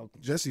that? Oh,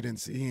 Jesse didn't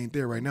see. He ain't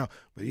there right now.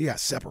 But he got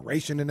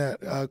separation in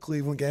that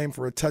Cleveland game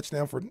for a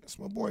touchdown for that's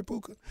my boy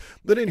Puka.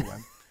 But anyway,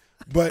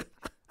 the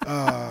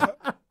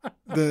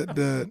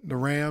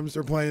Rams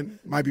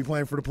might be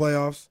playing for the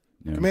playoffs.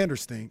 Yeah.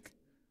 Commanders stink,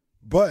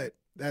 but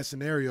that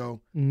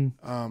scenario,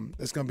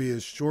 it's going to be a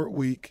short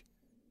week,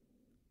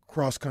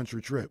 cross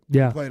country trip.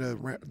 Yeah, We play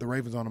the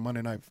Ravens on a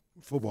Monday night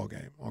football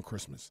game on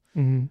Christmas.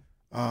 Mm-hmm.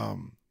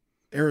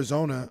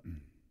 Arizona,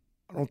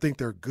 I don't think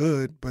they're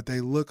good, but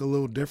they look a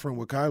little different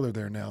with Kyler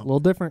there now. A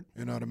little different.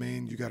 You know what I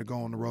mean? You got to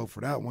go on the road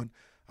for that one.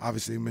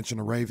 Obviously, you mentioned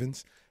the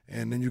Ravens,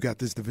 and then you got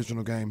this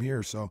divisional game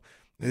here. So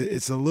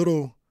it's a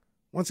little,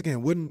 once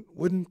again,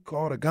 wouldn't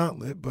call it a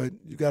gauntlet, but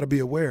you got to be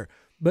aware.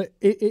 But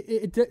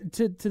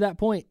to that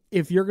point,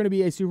 if you're going to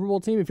be a Super Bowl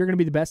team, if you're going to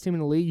be the best team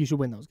in the league, you should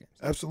win those games.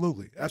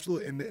 Absolutely,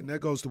 and that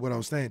goes to what I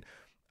was saying.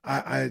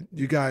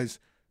 You guys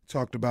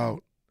talked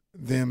about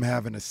them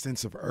having a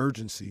sense of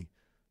urgency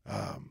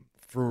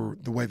for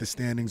the way the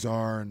standings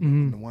are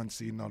and the one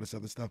seed and all this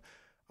other stuff.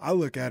 I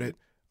look at it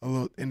a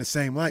little in the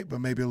same light,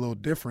 but maybe a little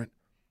different.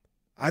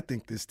 I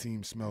think this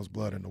team smells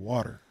blood in the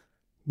water.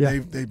 Yeah.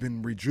 They've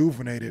been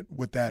rejuvenated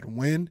with that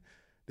win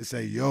to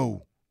say,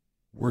 yo,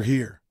 we're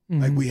here.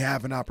 Like, we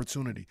have an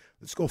opportunity.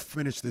 Let's go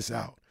finish this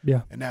out.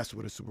 Yeah. And that's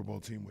what a Super Bowl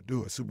team would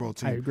do. A Super Bowl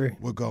team I agree.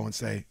 would go and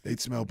say, they'd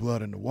smell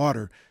blood in the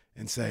water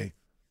and say,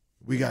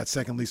 we got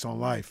second lease on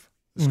life.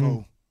 Let's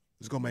go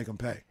make them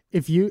pay.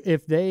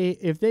 If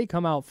they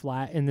come out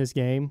flat in this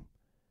game,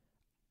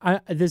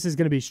 this is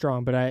going to be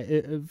strong, but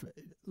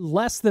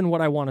less than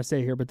what I want to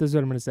say here, but this is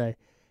what I'm going to say.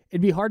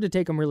 It'd be hard to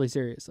take them really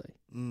seriously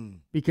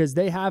because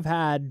they have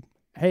had,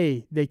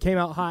 they came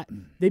out hot.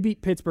 They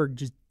beat Pittsburgh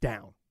just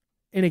down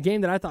in a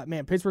game that I thought,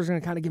 man, Pittsburgh's going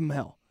to kind of give them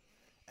hell.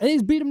 And they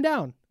just beat them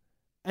down.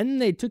 And then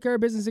they took care of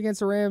business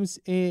against the Rams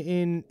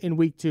in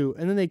week 2.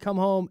 And then they come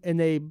home and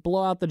they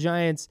blow out the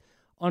Giants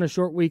on a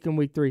short week in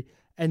week 3.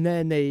 And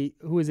then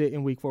who is it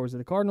in week 4? Was it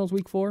the Cardinals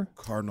week 4?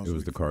 Cardinals. It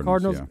was the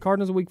Cardinals.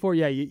 Cardinals in week 4.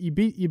 Yeah, you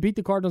beat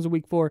the Cardinals in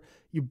week 4.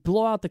 You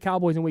blow out the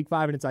Cowboys in week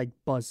 5, and it's like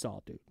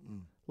buzzsaw, dude.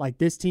 Like,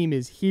 this team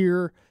is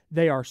here.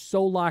 They are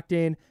so locked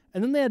in.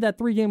 And then they had that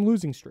 3-game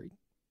losing streak.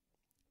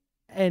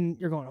 And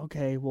you're going,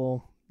 okay,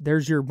 well,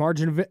 there's your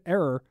margin of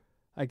error.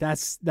 Like,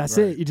 that's right,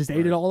 it. You just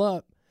ate it all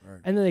up. Right.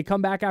 And then they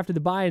come back after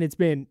the bye, and it's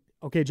been,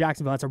 okay,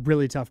 Jacksonville, that's a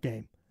really tough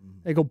game.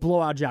 They go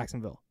blow out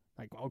Jacksonville.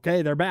 Like,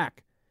 okay, they're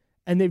back.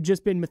 And they've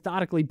just been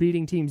methodically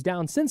beating teams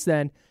down since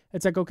then.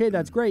 It's like, okay,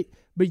 that's great.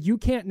 But you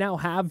can't now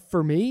have,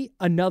 for me,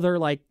 another,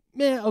 like,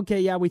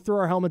 okay, yeah, we threw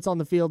our helmets on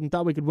the field and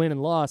thought we could win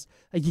and lost.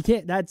 Like, you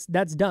can't. That's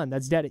done.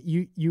 That's dead.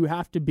 You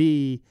have to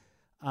be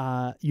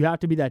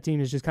that team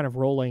that's just kind of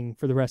rolling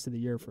for the rest of the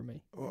year for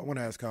me. Well, I want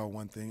to ask Kyle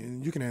one thing,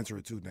 and you can answer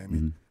it too,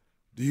 Damien.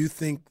 Do you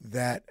think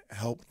that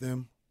helped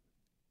them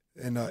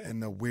in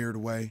a weird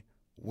way,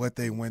 what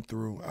they went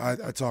through?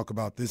 I talk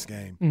about this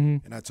game,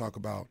 and I talk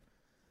about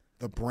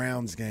the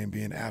Browns game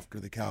being after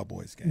the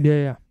Cowboys game.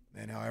 Yeah.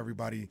 And how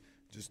everybody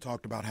just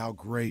talked about how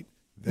great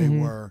they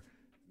were.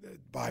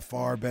 By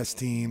far best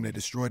team. They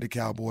destroyed the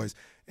Cowboys.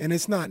 And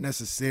it's not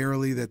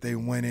necessarily that they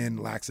went in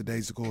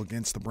lackadaisical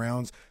against the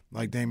Browns.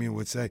 Like Damien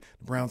would say,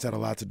 the Browns had a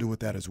lot to do with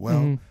that as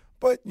well.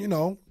 But,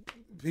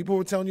 people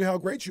were telling you how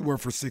great you were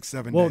for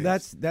 6-7 days. Well,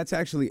 that's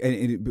actually,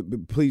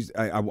 and please,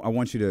 I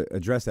want you to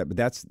address that. But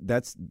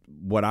that's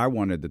what I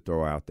wanted to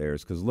throw out there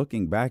is because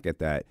looking back at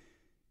that,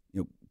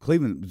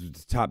 Cleveland was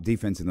the top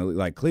defense in the league.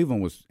 Like,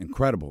 Cleveland was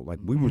incredible. Like,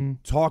 we were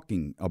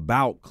talking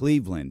about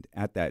Cleveland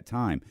at that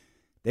time.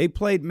 They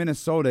played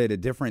Minnesota at a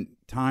different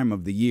time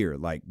of the year.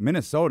 Like,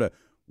 Minnesota,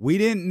 we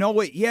didn't know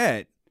it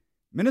yet.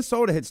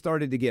 Minnesota had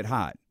started to get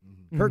hot.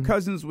 Kirk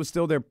Cousins was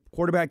still their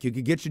quarterback. You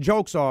could get your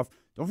jokes off.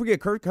 Don't forget,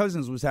 Kirk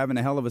Cousins was having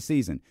a hell of a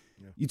season.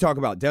 Yeah. You talk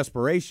about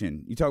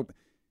desperation.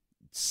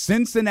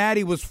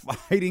 Cincinnati was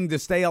fighting to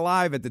stay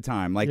alive at the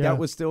time. Like, that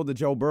was still the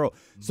Joe Burrow.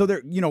 So,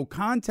 there,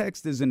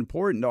 context is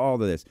important to all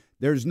of this.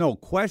 There's no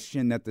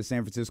question that the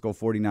San Francisco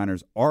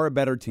 49ers are a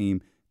better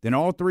team than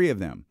all three of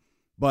them.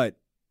 But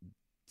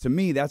to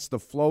me, that's the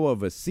flow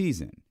of a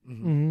season.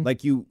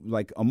 Like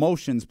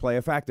emotions play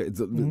a factor.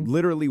 It's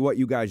literally what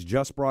you guys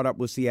just brought up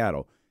with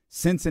Seattle.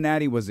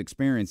 Cincinnati was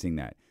experiencing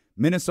that.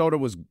 Minnesota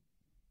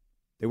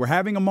they were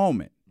having a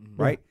moment,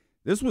 right?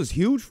 This was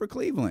huge for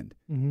Cleveland.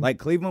 Like,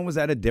 Cleveland was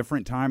at a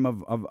different time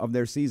of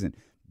their season.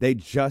 They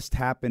just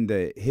happened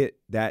to hit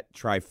that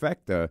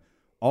trifecta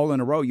all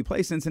in a row. You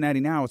play Cincinnati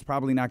now, it's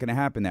probably not going to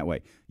happen that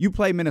way. You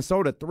play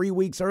Minnesota 3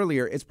 weeks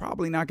earlier, it's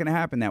probably not going to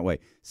happen that way.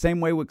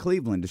 Same way with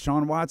Cleveland.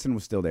 Deshaun Watson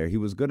was still there. He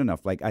was good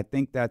enough. Like, I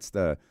think that's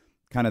the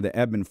kind of the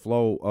ebb and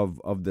flow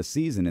of the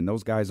season, and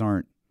those guys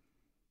they're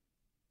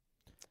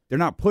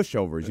not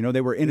pushovers.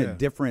 They were in a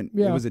different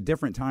it was a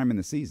different time in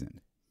the season.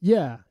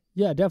 Yeah,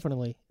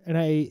 definitely.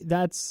 And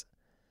that's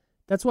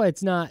why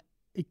it's not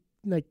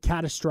like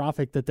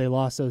catastrophic that they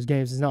lost those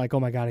games. It's not like, oh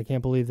my God, I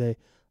can't believe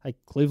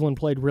Cleveland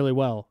played really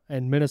well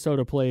and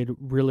Minnesota played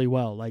really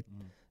well. Like,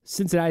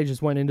 Cincinnati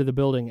just went into the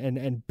building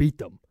and beat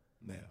them.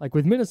 Yeah. Like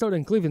with Minnesota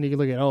and Cleveland, you can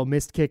look at,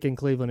 missed kick in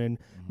Cleveland, and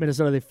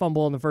Minnesota, they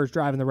fumble on the first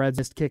drive, and the Reds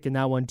missed kick in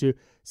that one too.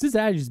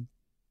 Cincinnati just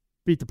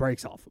beat the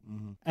brakes off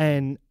them.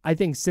 And I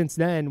think since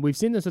then, we've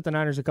seen this with the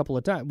Niners a couple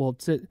of times. Well,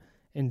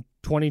 in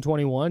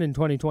 2021 and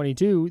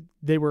 2022,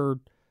 they were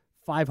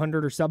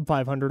 500 or sub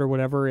 500 or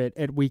whatever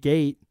at week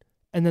 8,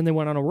 and then they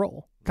went on a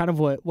roll. Kind of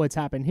what's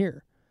happened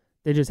here.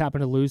 They just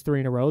happened to lose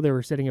 3 in a row. They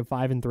were sitting at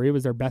 5-3. It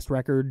was their best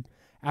record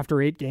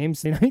after 8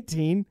 games in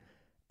 19,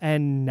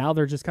 and now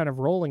they're just kind of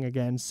rolling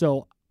again.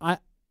 So I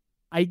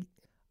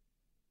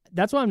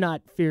that's why I'm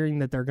not fearing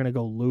that they're going to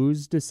go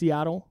lose to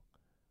Seattle,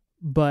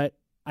 but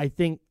I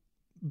think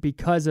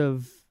because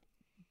of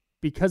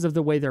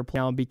the way they're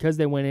playing, because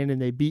they went in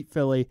and they beat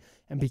Philly,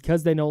 and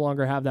because they no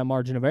longer have that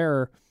margin of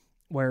error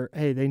where,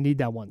 hey, they need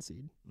that 1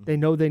 seed. They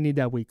know they need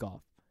that week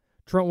off.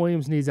 Trent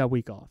Williams needs that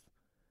week off.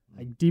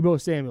 Like Deebo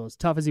Samuel, as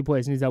tough as he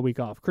plays, needs that week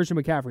off. Christian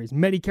McCaffrey, as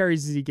many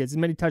carries as he gets, as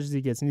many touches as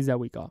he gets, needs that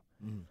week off.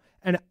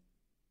 And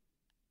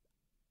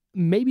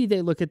maybe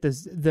they look at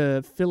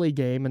the Philly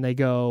game and they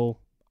go,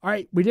 all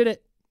right, we did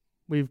it.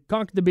 We've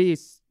conquered the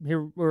beast.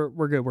 Here,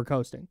 we're good. We're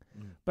coasting.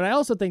 But I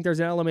also think there's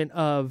an element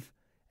of,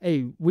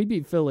 hey, we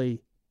beat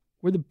Philly.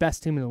 We're the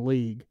best team in the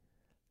league.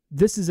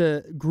 This is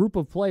a group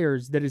of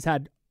players that has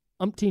had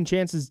umpteen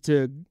chances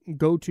to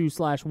go to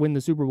 / win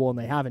the Super Bowl, and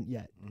they haven't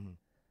yet.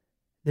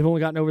 They've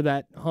only gotten over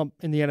that hump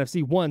in the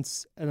NFC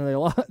once, and then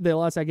they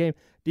lost that game.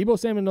 Deebo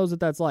Samuel knows what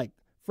that's like.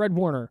 Fred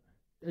Warner,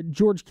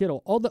 George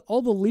Kittle,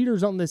 all the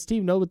leaders on this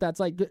team know what that's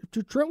like.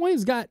 Trent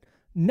Williams got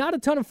not a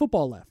ton of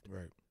football left.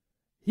 Right.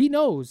 He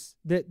knows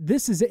that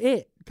this is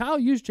it. Kyle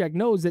Juszczyk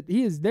knows that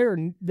he is there,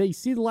 and they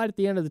see the light at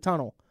the end of the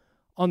tunnel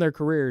on their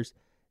careers.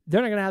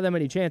 They're not going to have that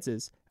many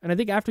chances. And I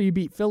think after you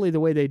beat Philly the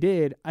way they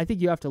did, I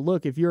think you have to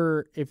look, if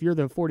you're the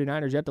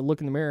 49ers, you have to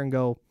look in the mirror and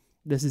go,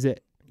 this is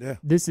it. Yeah.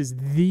 This is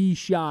the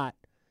shot.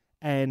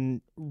 And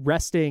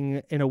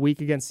resting in a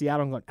week against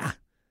Seattle and going,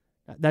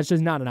 that's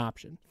just not an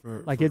option.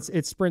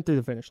 It's sprint through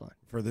the finish line.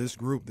 For this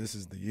group, this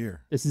is the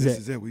year. This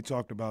is it. We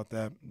talked about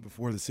that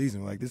before the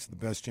season. Like, this is the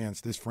best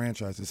chance this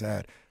franchise has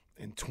had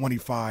in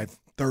 25,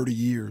 30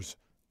 years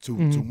to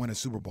win a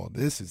Super Bowl.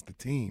 This is the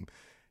team.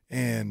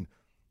 And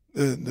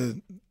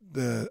the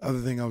other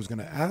thing I was going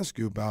to ask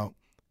you about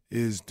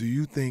is, do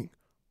you think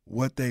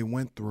what they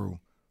went through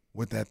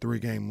with that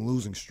 3-game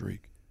losing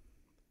streak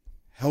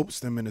helps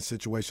them in a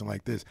situation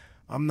like this?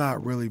 I'm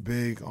not really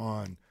big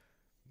on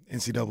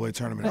NCAA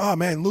tournament. Oh,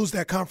 man, lose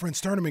that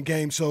conference tournament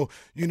game so,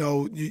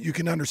 you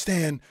can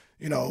understand,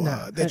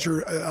 that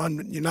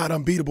you're not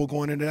unbeatable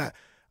going into that.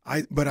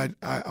 But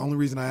only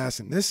reason I ask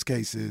in this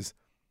case is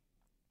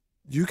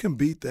you can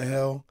beat the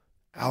hell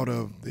out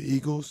of the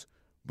Eagles,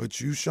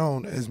 but you've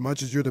shown, as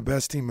much as you're the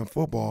best team in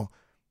football,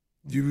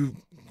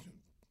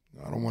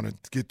 I don't want to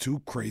get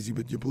too crazy,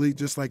 but you bleed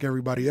just like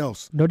everybody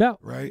else. No doubt.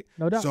 Right?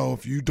 No doubt. So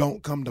if you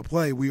don't come to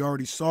play, we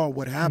already saw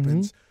what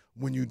happens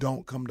when you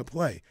don't come to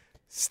play.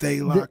 Stay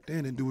locked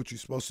in and do what you're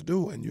supposed to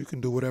do, and you can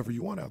do whatever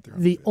you want out there.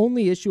 The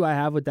only issue I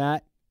have with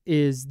that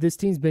is this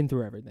team's been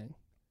through everything.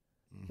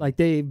 Like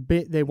they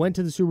went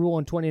to the Super Bowl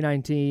in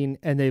 2019,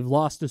 and they've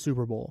lost the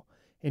Super Bowl.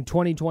 In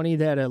 2020,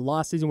 they had a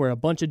lost season where a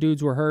bunch of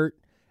dudes were hurt,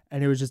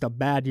 and it was just a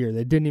bad year.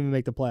 They didn't even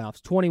make the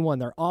playoffs. 21,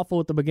 they're awful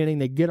at the beginning.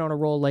 They get on a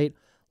roll late,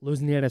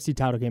 losing the NFC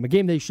title game. A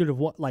game they should have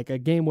won, like a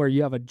game where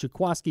you have a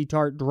Jaquiski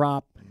Tart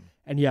drop,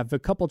 and you have a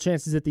couple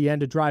chances at the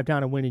end to drive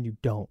down and win, and you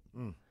don't.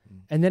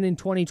 And then in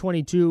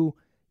 2022,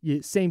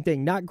 same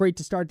thing. Not great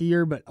to start the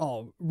year, but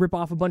rip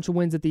off a bunch of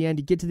wins at the end.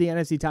 You get to the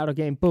NFC title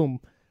game, boom,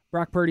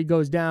 Brock Purdy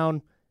goes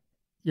down,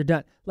 you're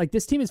done. Like,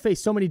 this team has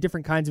faced so many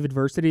different kinds of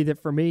adversity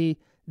that for me,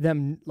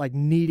 them like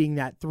needing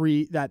that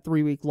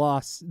 3-week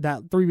loss,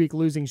 that 3-week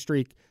losing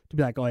streak to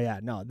be like, oh yeah,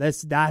 no,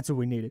 that's what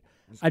we needed.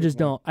 I just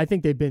don't. I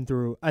think they've been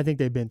through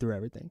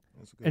everything.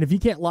 And if you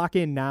can't lock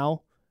in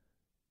now,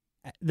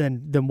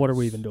 then what are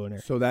we even doing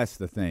here? So that's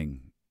the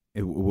thing.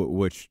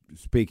 Which,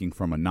 speaking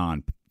from a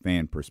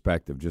non-fan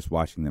perspective, just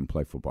watching them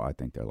play football, I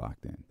think they're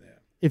locked in. Yeah.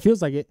 It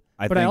feels like it.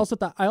 I also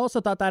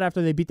thought that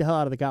after they beat the hell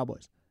out of the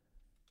Cowboys.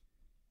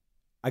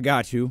 I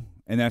got you,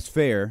 and that's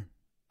fair.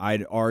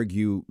 I'd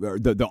argue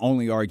the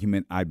only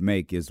argument I'd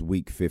make is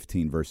Week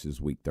 15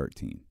 versus Week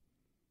 13,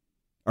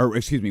 or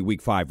excuse me,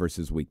 Week 5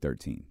 versus Week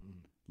 13.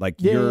 Like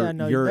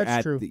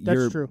that's true.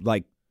 That's true.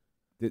 Like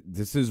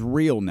this is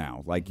real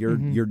now. Like you're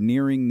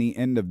nearing the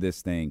end of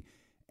this thing,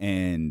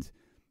 and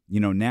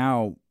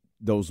now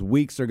those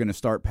weeks are going to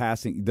start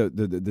passing.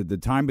 The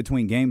time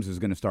between games is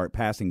going to start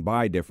passing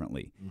by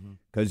differently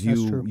because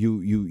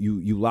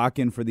you lock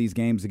in for these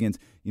games against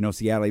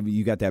Seattle.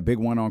 You got that big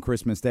one on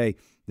Christmas Day.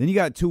 Then you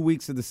got 2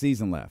 weeks of the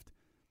season left.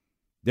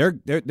 They're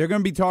going to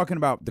be talking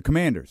about the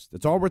Commanders.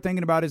 That's all we're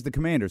thinking about is the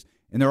Commanders,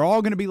 and they're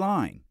all going to be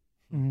lying,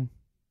 and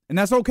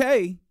that's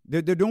okay.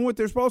 They're doing what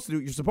they're supposed to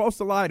do. You're supposed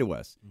to lie to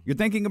us. You're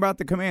thinking about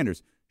the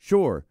Commanders,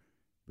 sure,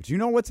 but you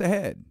know what's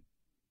ahead.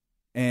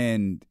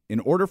 And in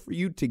order for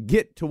you to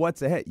get to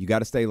what's ahead, you got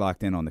to stay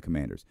locked in on the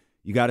Commanders.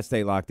 You got to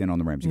stay locked in on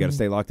the Rams. You got to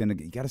stay locked in.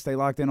 You got to stay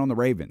locked in on the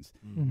Ravens.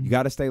 You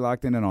got to stay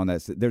locked in on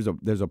that.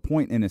 There's a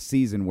point in a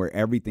season where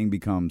everything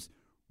becomes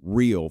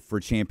real for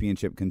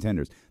championship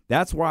contenders.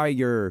 That's why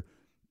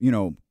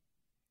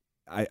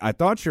I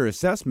thought your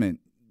assessment,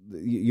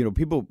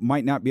 people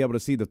might not be able to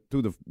see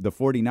through the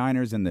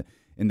 49ers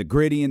and the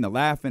gritty and the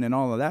laughing and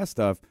all of that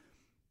stuff.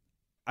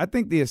 I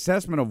think the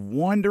assessment of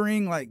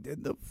wondering, like,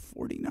 did the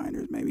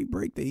 49ers maybe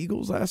break the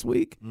Eagles last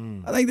week?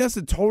 I think that's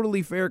a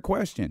totally fair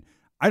question.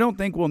 I don't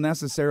think we'll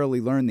necessarily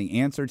learn the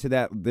answer to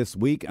that this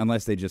week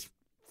unless they just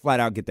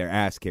flat out get their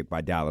ass kicked by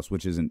Dallas,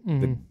 which isn't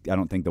I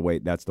don't think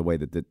that's the way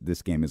that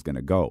this game is going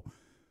to go.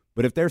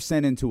 But if they're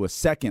sent into a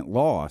second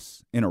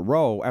loss in a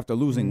row after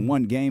losing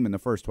one game in the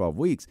first 12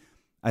 weeks,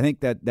 I think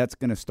that's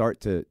going to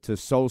start to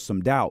sow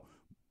some doubt.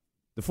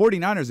 The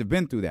 49ers have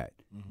been through that.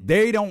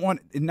 They don't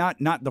want not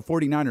the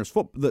 49ers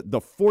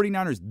the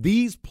 49ers,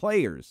 these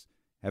players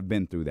have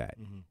been through that.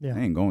 They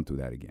ain't going through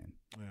that again.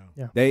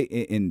 Yeah.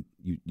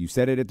 You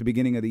said it at the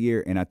beginning of the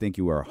year, and I think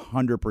you are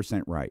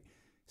 100% right.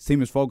 This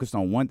team is focused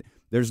on one.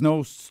 There's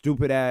no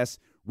stupid ass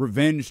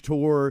revenge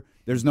tour.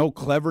 There's no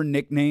clever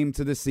nickname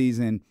to the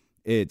season.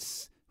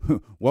 It's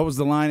what was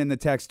the line in the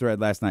text thread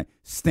last night?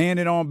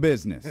 Standing on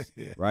business,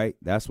 right?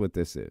 That's what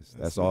this is.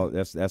 That's all.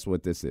 That's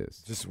what this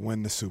is. Just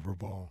win the Super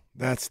Bowl.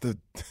 That's the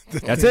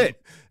That's thing.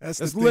 it.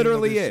 That's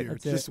literally it.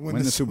 That's Just win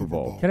the Super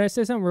Bowl. Can I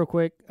say something real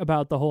quick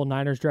about the whole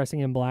Niners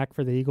dressing in black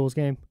for the Eagles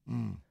game?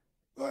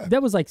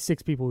 That was like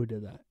 6 people who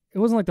did that. It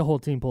wasn't like the whole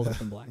team pulled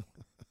up in black.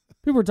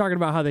 People were talking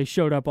about how they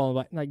showed up all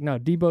black. Like, no,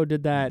 Debo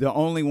did that. The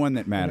only one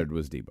that mattered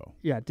was Debo.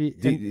 Yeah,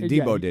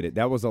 Debo did it.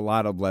 That was a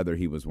lot of leather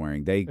he was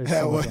wearing. They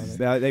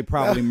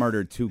probably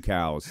murdered 2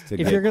 cows to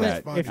get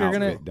that outfit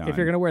done. If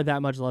you're gonna wear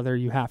that much leather,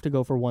 you have to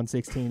go for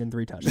 116 and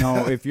 3 touchdowns.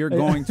 No, if you're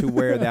going to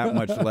wear that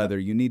much leather,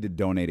 you need to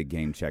donate a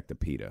game check to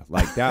PETA.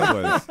 Like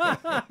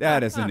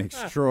that is an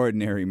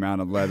extraordinary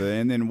amount of leather.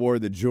 And then wore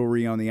the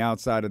jewelry on the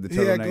outside of the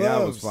turtleneck.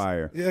 That was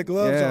fire. Yeah,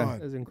 gloves on.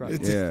 It was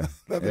incredible. Yeah.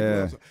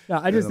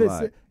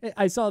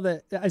 I saw that.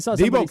 I saw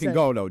Debo can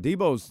go though.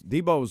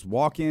 Debo's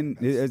walk-in.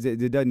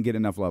 It doesn't get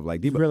enough love.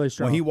 Like Debo, really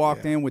strong. When he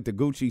walked in with the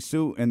Gucci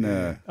suit and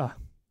the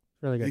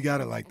really good. He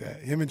got it like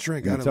that. Him and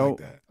Trent got it like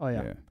that. Oh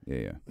yeah.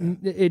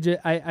 Yeah.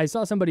 I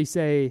saw somebody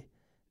say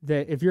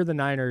that if you're the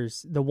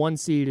Niners, the 1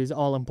 seed is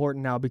all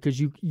important now because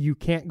you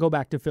can't go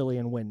back to Philly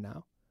and win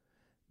now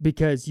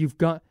because you've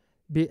got.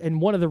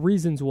 And one of the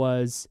reasons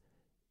was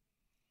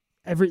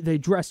they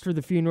dressed for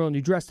the funeral and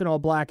you dressed in all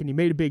black and you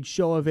made a big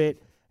show of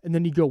it. And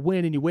then you go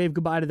win and you wave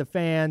goodbye to the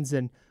fans.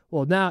 And,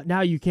 well,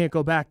 now you can't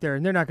go back there.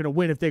 And they're not going to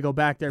win if they go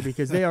back there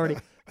because they already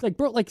 – it's like,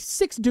 bro, like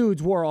 6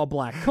 dudes wore all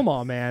black. Come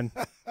on, man.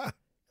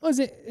 Was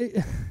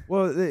it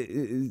well,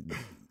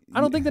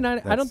 I don't think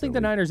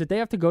the Niners, if they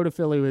have to go to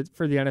Philly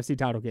for the NFC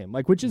title game,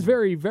 like which is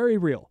very, very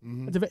real.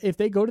 If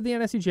they go to the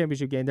NFC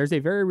Championship game, there's a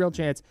very real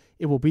chance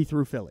it will be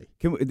through Philly.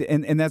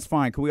 And that's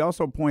fine. Can we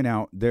also point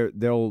out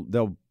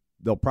they'll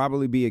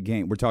probably be a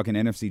game. We're talking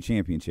NFC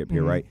Championship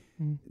here, right?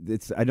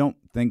 I don't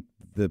think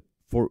the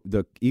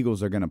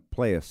Eagles are going to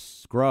play a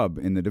scrub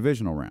in the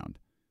divisional round.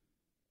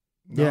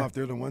 No, if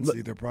they're the 1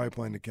 seed, they're probably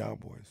playing the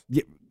Cowboys.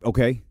 Yeah.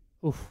 Okay.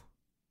 Oof.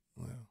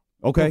 Well,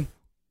 okay. Oof.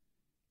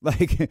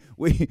 Like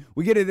we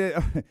get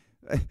it.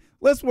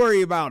 Let's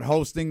worry about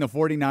hosting the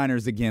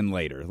 49ers again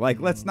later. Like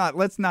let's not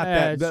let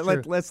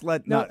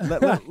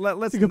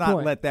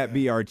that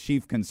be our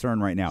chief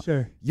concern right now.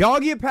 Sure. Y'all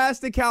get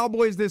past the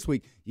Cowboys this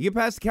week. You get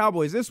past the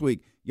Cowboys this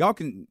week. Y'all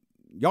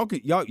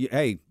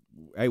hey,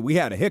 we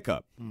had a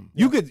hiccup.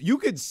 You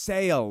could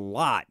say a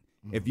lot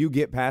if you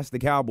get past the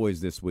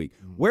Cowboys this week.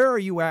 Where are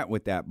you at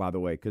with that, by the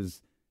way?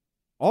 Because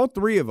all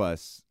 3 of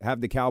us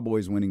have the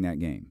Cowboys winning that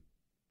game.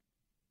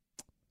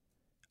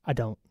 I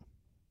don't.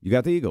 You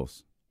got the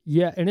Eagles.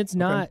 Yeah, and it's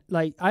not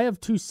like I have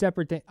 2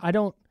 separate things.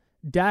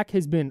 Dak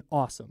has been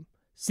awesome.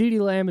 CeeDee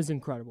Lamb is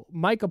incredible.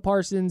 Micah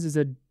Parsons is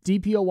a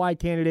DPOY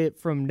candidate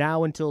from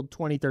now until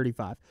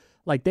 2035.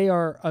 Like they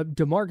are,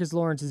 DeMarcus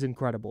Lawrence is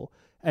incredible.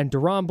 And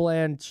Deron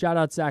Bland, shout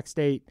out Sac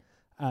State,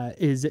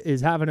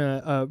 is having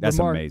a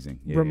amazing.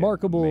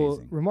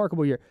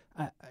 Remarkable year.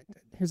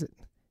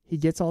 He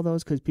gets all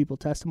those because people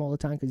test him all the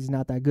time because he's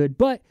not that good.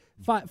 But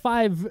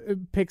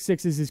 5 pick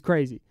sixes is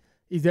crazy.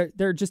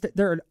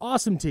 They're an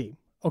awesome team.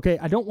 Okay,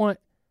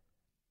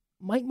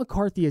 Mike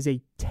McCarthy is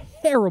a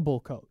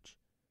terrible coach,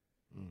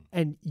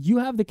 and you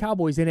have the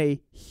Cowboys in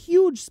a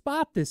huge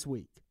spot this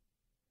week.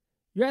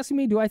 You're asking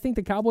me, do I think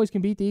the Cowboys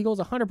can beat the Eagles?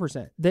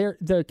 100%.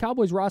 The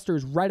Cowboys roster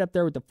is right up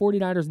there with the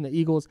 49ers and the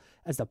Eagles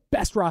as the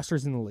best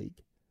rosters in the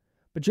league.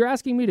 But you're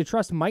asking me to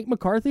trust Mike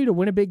McCarthy to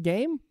win a big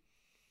game?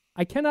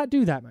 I cannot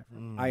do that, my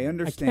friend. I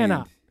understand.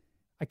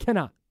 I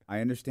cannot. I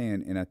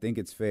understand, and I think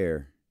it's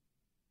fair.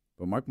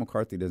 But Mike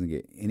McCarthy doesn't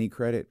get any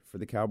credit for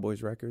the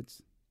Cowboys'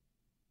 records?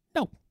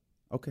 No.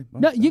 Okay.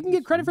 Well, no, you can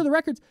get credit for the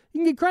records. You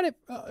can get credit.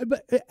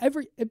 But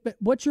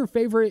what's your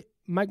favorite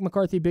Mike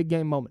McCarthy big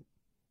game moment?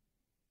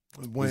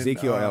 When,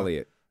 Ezekiel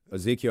Elliott.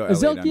 Ezekiel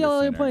Elliott under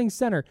center. playing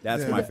center.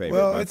 That's my favorite.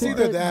 Well, by it's far.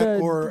 either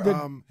that or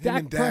him Dak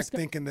and Dak Prescott-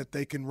 thinking that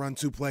they can run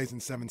 2 plays in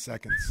 7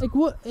 seconds. Like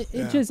what?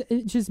 It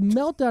just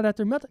meltdown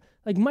after meltdown.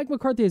 Like Mike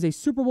McCarthy is a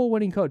Super Bowl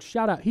winning coach.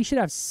 Shout out. He should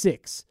have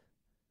 6.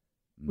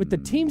 With the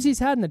teams he's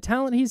had and the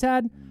talent he's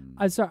had,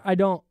 I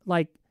don't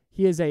like.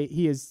 He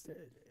is.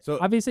 So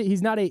obviously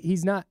he's not.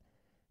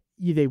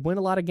 They win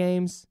a lot of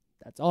games.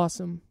 That's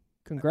awesome.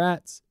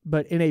 Congrats.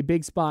 But in a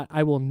big spot,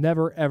 I will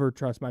never ever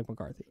trust Mike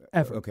McCarthy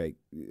ever. Okay,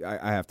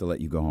 I have to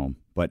let you go home.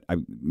 But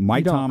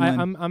Mike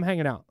Tomlin. I'm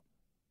hanging out.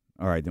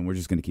 All right, then we're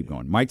just going to keep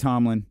going. Mike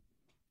Tomlin,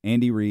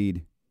 Andy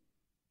Reid,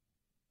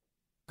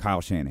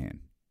 Kyle Shanahan.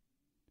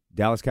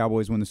 Dallas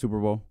Cowboys win the Super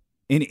Bowl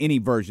in any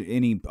version,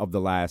 any of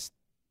the last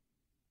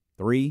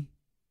 3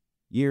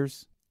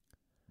 years.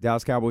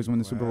 Dallas Cowboys win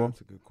the Super Bowl.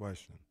 That's a good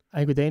question. I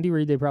think with Andy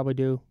Reid, they probably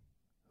do.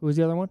 Who was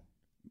the other one?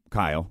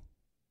 Kyle.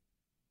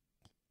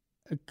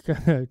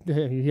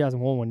 He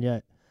hasn't won one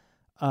yet.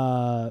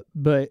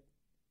 But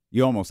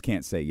you almost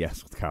can't say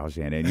yes with Kyle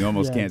Shanahan. You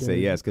almost can't say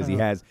yes because he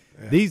has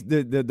these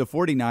the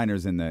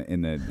 49ers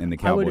and the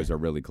Cowboys are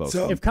really close.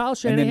 So if Kyle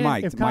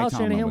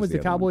Shanahan was the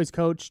Cowboys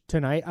coach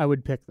tonight, I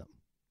would pick them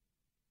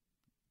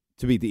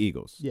to beat the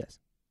Eagles. Yes.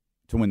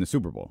 To win the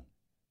Super Bowl.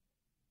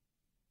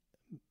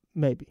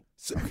 Maybe.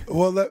 So,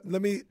 well, let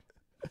me.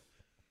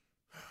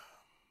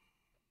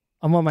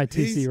 I'm on my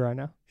TC right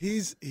now.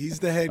 He's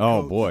the head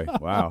coach. Oh boy!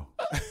 Wow.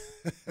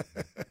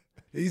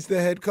 He's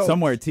the head coach.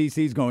 Somewhere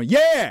TC's going,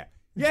 yeah,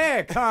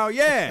 Kyle,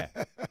 yeah.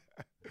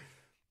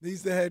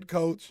 He's the head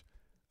coach.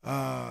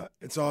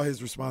 It's all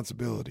his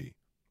responsibility.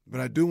 But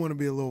I do want to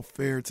be a little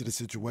fair to the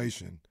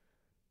situation.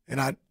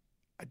 And I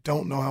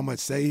don't know how much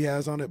say he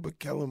has on it, but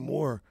Kellen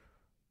Moore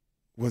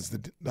was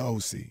the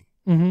OC.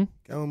 Mm-hmm.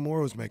 Kellen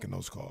Moore was making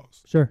those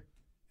calls. Sure.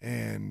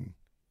 And,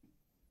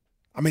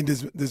 I mean,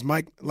 does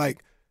Mike,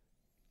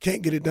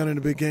 can't get it done in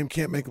a big game,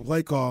 can't make a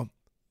play call?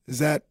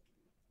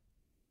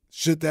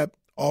 Should that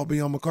all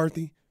be on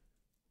McCarthy?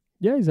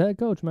 Yeah, he's the head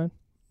coach, man.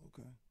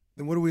 Okay.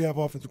 Then what do we have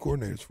offensive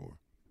coordinators for?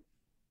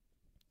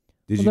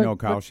 Did you know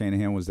Kyle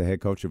Shanahan was the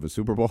head coach of a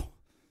Super Bowl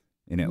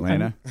in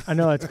Atlanta? I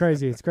know, it's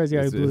crazy. It's crazy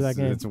how he blew that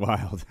game. It's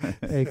wild.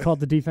 They called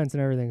the defense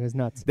and everything. It was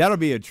nuts. That'll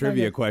be a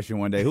trivia question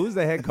one day. Who's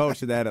the head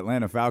coach of that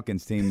Atlanta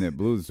Falcons team that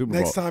blew the Super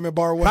Bowl? Next time at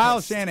Bar West.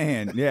 Kyle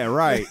Shanahan. Yeah,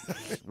 right.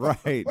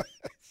 Right.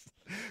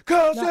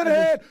 Kyle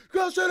Shanahan,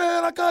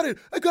 I got it.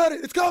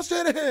 It's Kyle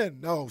Shanahan.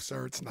 No,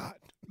 sir, it's not.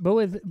 But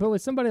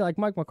with somebody like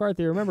Mike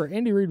McCarthy, remember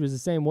Andy Reid was the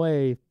same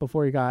way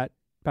before he got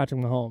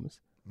Patrick Mahomes.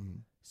 Mm-hmm.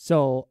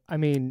 So I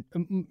mean,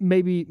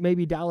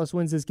 maybe Dallas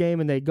wins this game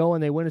and they go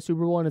and they win a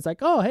Super Bowl and it's like,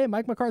 oh hey,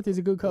 Mike McCarthy's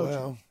a good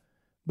coach.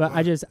 But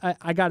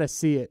I gotta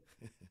see it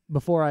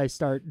before I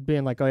start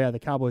being like, oh yeah, the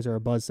Cowboys are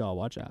a buzzsaw.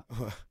 Watch out.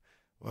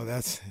 Well,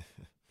 that's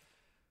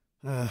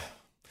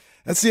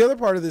the other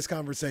part of this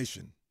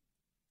conversation.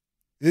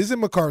 Is it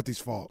McCarthy's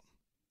fault?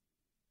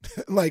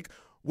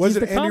 Was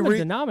it Andy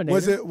Reid?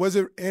 Was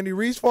it Andy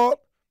Reid's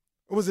fault,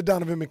 or was it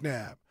Donovan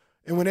McNabb?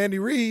 And when Andy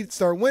Reid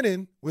started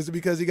winning, was it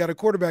because he got a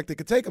quarterback that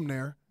could take him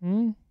there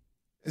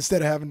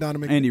instead of having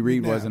Donovan McNabb? Andy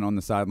Reid wasn't on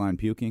the sideline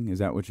puking. Is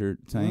that what you're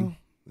saying?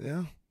 Well,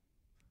 yeah.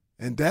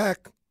 And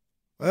Dak,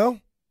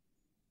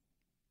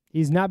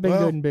 he's not been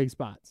good in big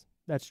spots.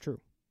 That's true.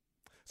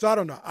 So I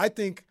don't know. I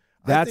think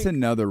that's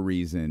another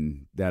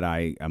reason that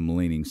I am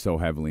leaning so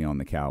heavily on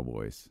the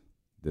Cowboys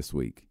this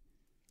week.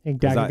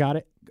 Think Dak got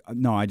it?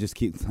 No, I just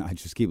keep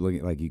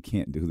looking like you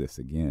can't do this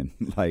again.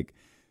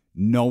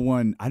 No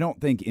one, I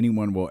don't think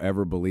anyone will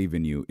ever believe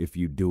in you if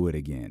you do it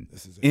again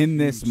in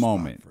this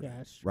moment,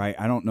 right?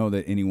 I don't know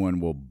that anyone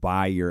will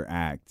buy your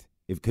act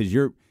because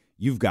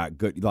you've got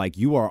good,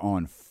 you are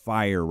on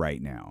fire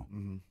right now,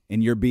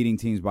 and you're beating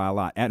teams by a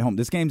lot at home.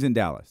 This game's in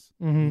Dallas.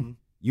 Mm-hmm.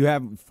 You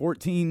have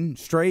 14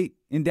 straight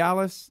in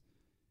Dallas.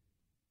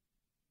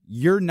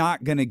 You're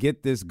not going to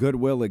get this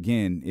goodwill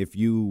again if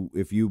you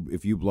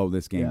blow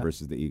this game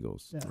versus the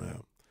Eagles. Yeah.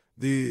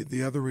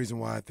 The other reason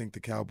why I think the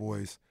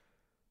Cowboys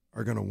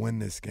are going to win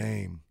this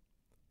game,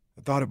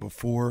 I thought it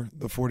before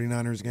the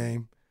 49ers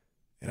game,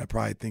 and I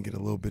probably think it a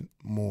little bit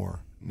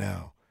more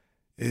now,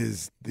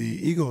 is the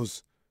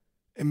Eagles,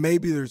 and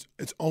maybe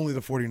it's only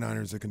the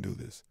 49ers that can do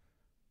this,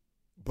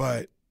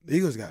 but the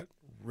Eagles got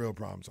real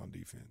problems on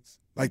defense.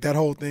 That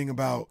whole thing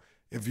about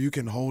if you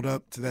can hold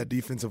up to that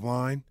defensive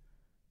line,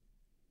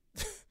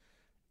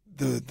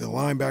 the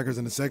linebackers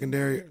in the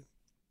secondary,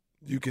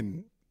 you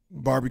can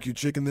barbecue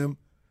chicken them.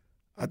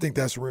 I think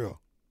that's real.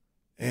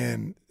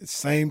 And the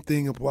same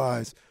thing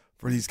applies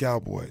for these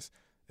Cowboys.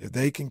 If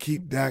they can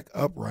keep Dak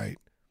upright,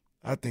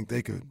 I think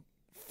they could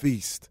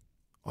feast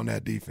on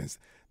that defense.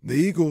 The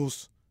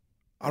Eagles,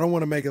 I don't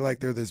want to make it like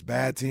they're this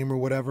bad team or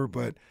whatever,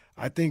 but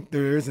I think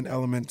there is an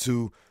element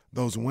to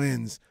those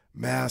wins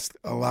mask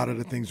a lot of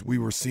the things we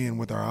were seeing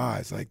with our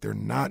eyes. They're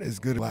not as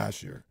good as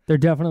last year. They're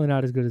definitely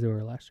not as good as they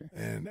were last year.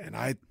 And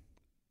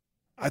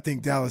I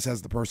think Dallas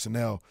has the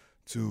personnel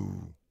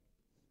to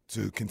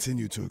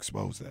continue to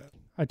expose that.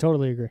 I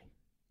totally agree.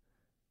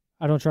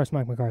 I don't trust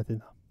Mike McCarthy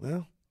though.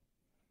 Well,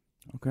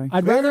 okay.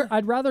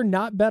 I'd rather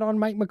not bet on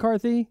Mike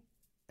McCarthy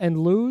and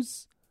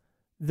lose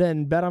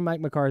then bet on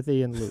Mike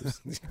McCarthy and lose.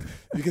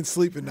 You can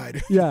sleep at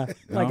night. Yeah.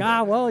 Like, they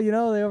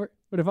over.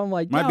 But if I'm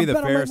like, might be the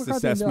bet on Mike fairest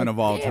McCarthy, assessment like, of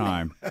all damn it.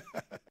 time.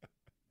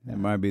 It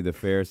might be the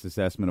fairest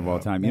assessment of all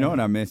time. You know what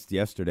I missed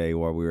yesterday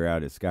while we were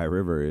out at Sky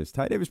River is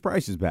Ty Davis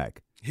Price is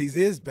back. He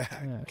is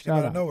back. Yeah, Came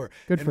out of nowhere.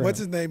 Good and for what's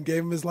him. his name?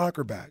 Gave him his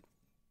locker back.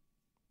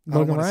 I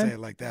Logan don't want to Ryan? say it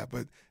like that,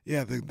 but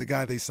yeah, the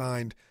guy they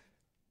signed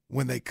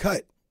when they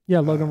cut. Yeah,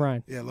 Logan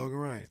Ryan. Yeah, Logan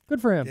Ryan.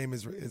 Good for him. Gave him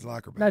his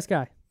locker back. Nice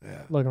guy.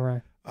 Yeah. Logan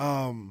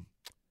Ryan.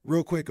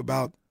 Real quick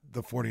about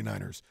the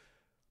 49ers.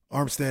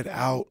 Armstead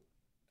out.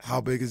 How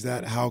big is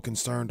that? How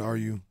concerned are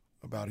you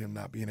about him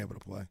not being able to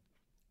play?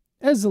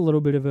 It's a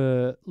little bit of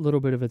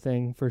a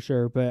thing for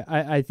sure, but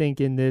I think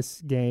in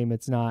this game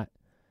it's not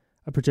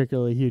a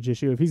particularly huge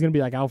issue. If he's going to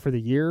be like out for the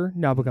year,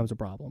 now it becomes a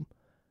problem.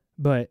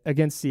 But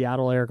against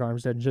Seattle, Eric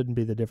Armstead shouldn't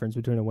be the difference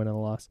between a win and a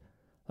loss.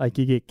 Like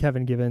you get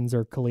Kevin Givens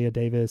or Kalia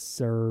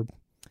Davis or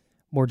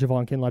more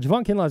Javon Kinlaw.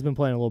 Javon Kinlaw has been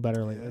playing a little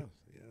better lately.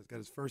 Yeah, he's got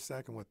his first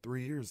sack in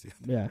 3 years.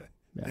 Yeah.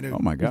 And Oh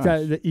my He's gosh.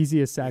 got the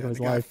easiest sack of his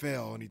the guy life.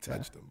 fell and he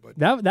touched him. But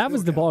That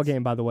was still the ball counts.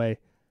 game, by the way.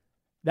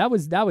 That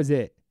was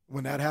it.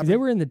 When that 'Cause happened, they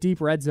were in the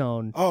deep red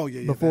zone. Oh,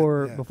 yeah,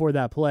 before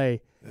that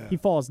play. Yeah. He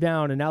falls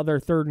down, and now their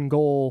 3rd and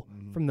goal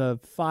from the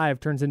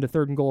 5 turns into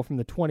 3rd and goal from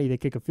the 20. They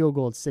kick a field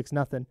goal at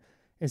 6-0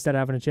 instead of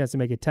having a chance to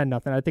make it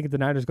 10-0. I think if the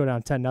Niners go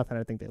down 10-0,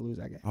 I think they lose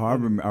that game. Oh, I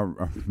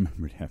remember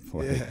that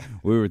play. Yeah.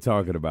 We were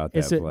talking about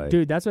that play.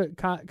 Dude, that's what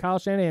Kyle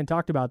Shanahan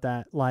talked about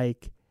that.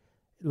 Like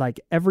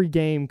every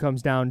game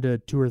comes down to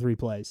 2 or 3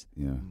 plays.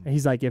 Yeah. And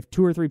he's like, if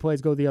 2 or 3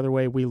 plays go the other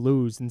way, we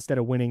lose instead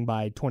of winning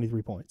by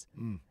 23 points.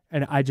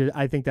 And I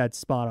think that's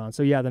spot on.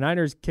 So, yeah, the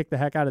Niners kicked the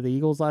heck out of the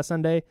Eagles last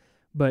Sunday,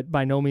 but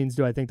by no means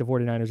do I think the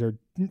 49ers are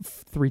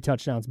 3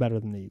 touchdowns better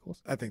than the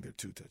Eagles. I think they're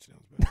 2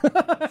 touchdowns better.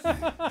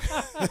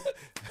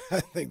 I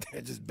think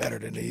they're just better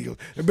than the Eagles.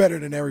 They're better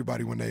than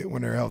everybody when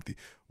they're healthy.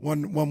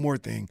 One more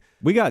thing.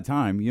 We got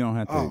time. You don't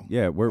have to. Oh,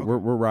 yeah, we're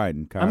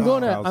riding. Kyle.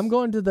 I'm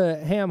going to the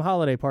ham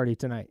holiday party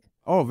tonight.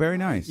 Oh, very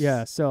nice.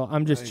 Yeah, so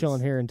I'm just Nice.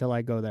 chilling here until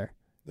I go there.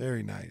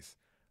 Very nice.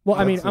 Well,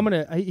 I mean,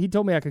 That's he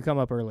told me I could come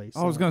up early. So.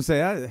 I was going to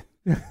say,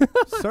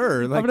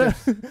 sir, like, I'm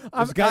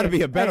there's got to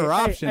be a better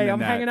option Hey, than I'm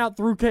that. hanging out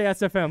through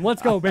KSFM.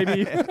 Let's go,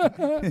 baby.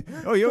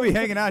 Oh, you'll be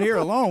hanging out here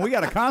alone. We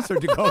got a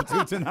concert to go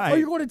to tonight. Oh,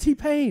 you're going to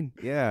T-Pain.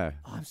 Yeah.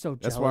 Oh, I'm so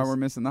jealous. That's why we're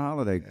missing the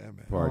holiday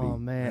party. Oh,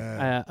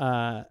 man.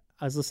 Yeah.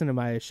 I was listening to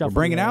my shuffle.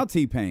 We're bringing today, out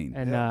T-Pain.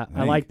 And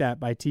I like that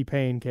by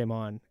T-Pain came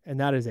on. And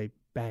that is a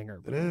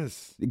banger. It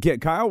is.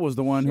 Kyle was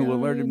the one who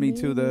alerted me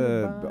to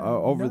the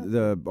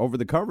Shining Over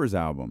the Covers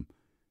album.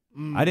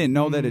 I didn't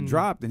know that it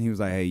dropped, and he was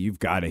like, "Hey, you've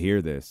got to hear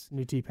this."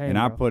 New T-Pain. And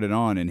I bro. put it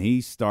on, and he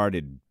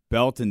started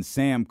belting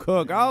Sam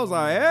Cooke. I was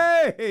like,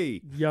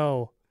 "Hey,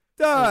 Yo.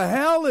 the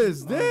hell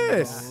is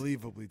this?"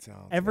 Unbelievably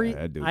talented. Every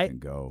That dude can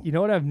go. You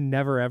know what I've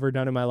never ever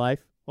done in my life?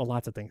 Well,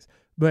 lots of things.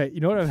 But you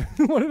know what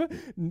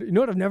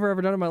I've never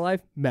ever done in my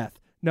life? Meth.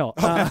 No.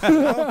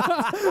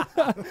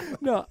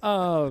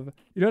 No.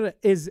 You know what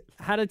is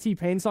had a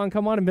T-Pain song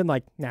come on and been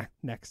like, nah,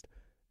 next.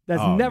 That's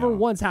Oh, never no.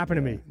 once happened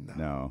to me.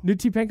 No. New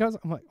T-Pain comes.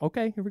 I'm like,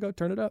 okay, here we go.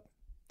 Turn it up.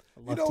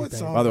 I You love know what T-Pain.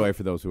 song? By the way,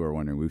 for those who are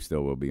wondering, we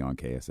still will be on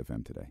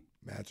KSFM today.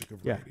 Magic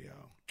of Yeah. radio.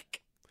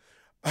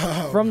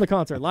 From the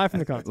concert, live from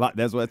the concert.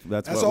 That's what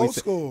That's we old said.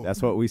 school.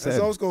 That's what we said.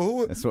 That's old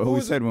school. That's what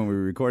we said when we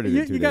recorded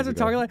it 2 You guys days are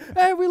talking ago. like,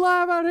 hey, we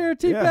live out here at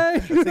T-Pain. Yeah,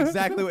 that's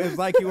exactly what it was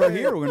like. You were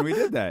here when we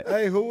did that.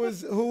 Hey, who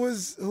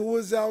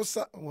was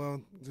outside?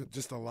 Well,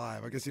 just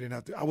alive. I guess you didn't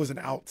have to. I wasn't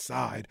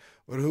outside,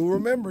 but who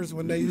remembers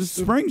when they used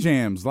to? Spring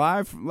Jams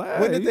live.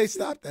 When did they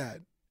stop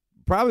that?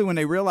 Probably when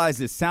they realized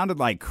it sounded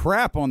like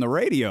crap on the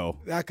radio.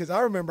 Because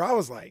I remember I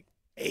was like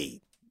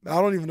 8. I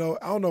don't even know.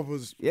 I don't know if it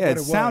was. Yeah, what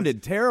it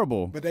sounded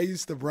terrible. But they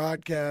used to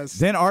broadcast.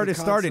 Then the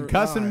artists started concert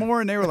cussing live. more,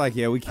 and they were like,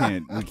 "Yeah, we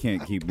can't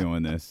keep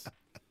doing this.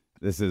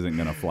 This isn't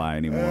gonna fly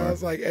anymore." I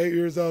was like 8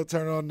 years old.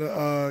 Turn on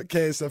the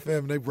KSFM.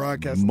 And they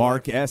broadcast.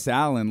 Mark S.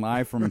 Allen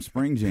live from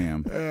Spring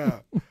Jam.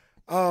 Yeah.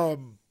 I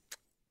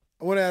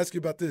want to ask you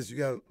about this. You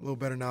got a little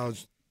better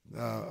knowledge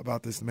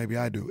about this than maybe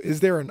I do.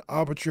 Is there an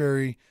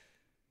arbitrary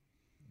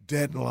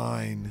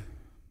deadline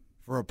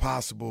for a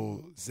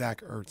possible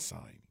Zach Ertz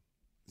signing?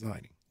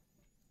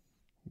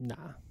 Nah,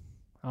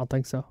 I don't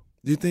think so.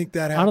 Do you think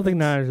that happens? I don't think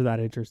Niners are that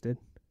interested.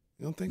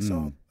 You don't think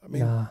so? I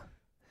mean, Nah.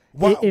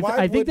 why, If why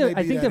I think would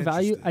they be the that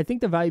value. interested? I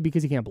think the value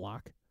because he can't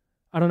block.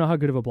 I don't know how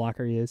good of a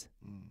blocker he is,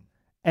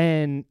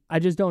 and I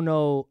just don't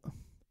know.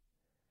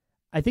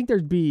 I think there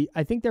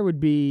would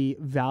be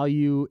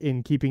value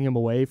in keeping him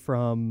away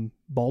from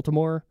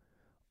Baltimore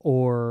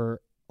or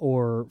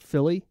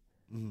Philly,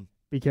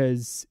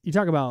 because you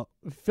talk about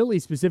Philly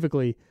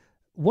specifically.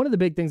 One of the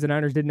big things the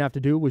Niners didn't have to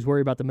do was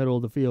worry about the middle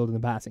of the field in the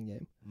passing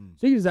game.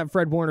 So you just have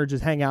Fred Warner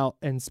just hang out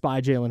and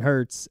spy Jalen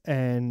Hurts,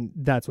 and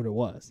that's what it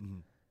was.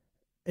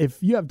 If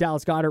you have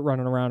Dallas Goedert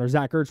running around or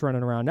Zach Ertz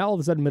running around, now all of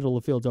a sudden middle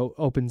of the field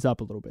opens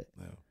up a little bit.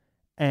 Yeah.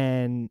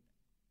 And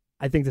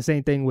I think the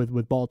same thing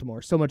with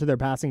Baltimore. So much of their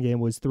passing game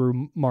was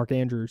through Mark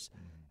Andrews.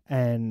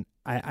 And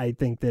I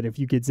think that if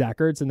you get Zach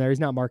Ertz in there, he's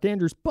not Mark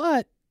Andrews,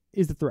 but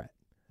is a threat.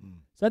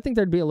 So I think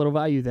there'd be a little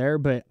value there,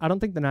 but I don't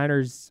think the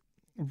Niners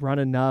run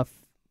enough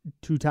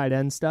two tight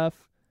end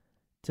stuff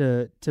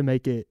to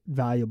make it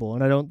valuable.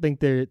 And I don't think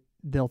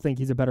they'll think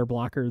he's a better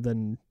blocker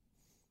than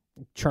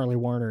Charlie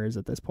Warner is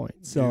at this point.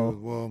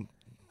 So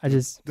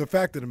the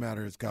fact of the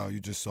matter is, Kyle, you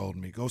just sold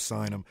me. Go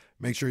sign him.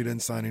 Make sure he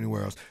didn't sign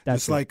anywhere else.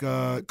 Just like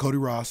Cody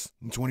Ross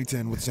in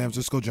 2010 with the San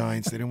Francisco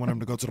Giants. They didn't want him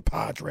to go to the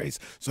Padres,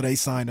 so they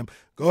signed him.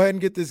 Go ahead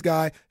and get this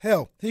guy.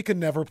 Hell, he can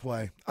never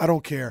play. I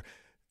don't care.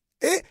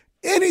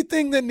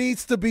 Anything that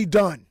needs to be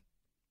done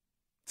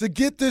to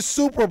get this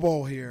Super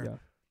Bowl here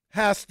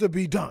has to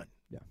be done.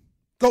 Yeah.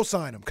 Go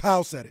sign him.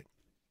 Kyle said it.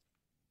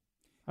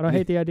 I don't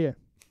hate the idea.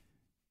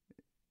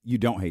 You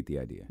don't hate the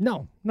idea?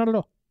 No, not at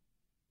all.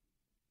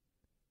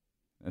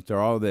 After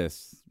all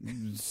this,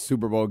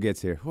 Super Bowl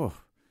gets here. Whew.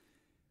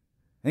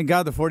 Thank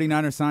God the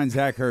 49ers signed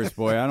Zach Ertz,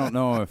 boy. I don't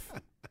know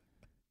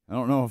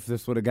if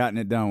this would have gotten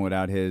it done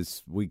without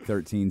his Week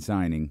 13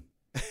 signing.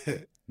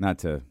 Not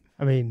to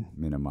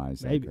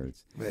minimize Zach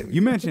Ertz. Maybe.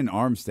 You mentioned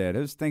Armstead.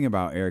 I was thinking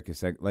about Eric a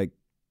sec. Like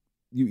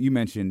you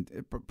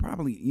mentioned,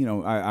 probably,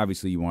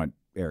 obviously you want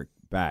Eric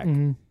back.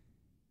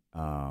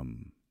 Mm-hmm.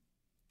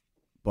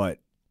 But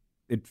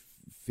it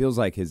feels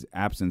like his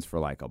absence for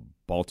like a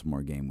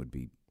Baltimore game would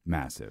be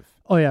massive.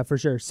 Oh, yeah, for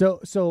sure.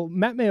 So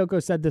Matt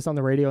Mayoko said this on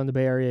the radio in the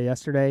Bay Area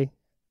yesterday,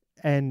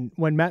 and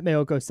when Matt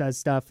Mayoko says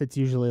stuff, it's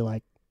usually,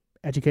 like,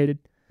 educated.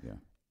 Yeah.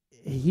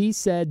 He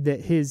said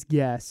that his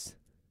guess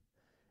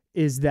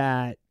is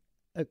that,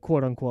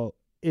 quote-unquote,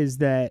 is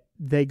that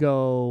they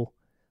go,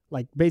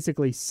 like,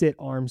 basically sit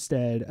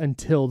Armstead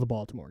until the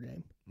Baltimore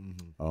game.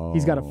 Mm-hmm. Oh.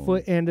 He's got a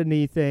foot and a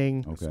knee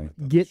thing. Okay.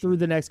 Get through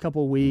the next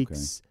couple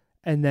weeks,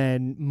 and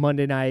then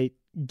Monday night,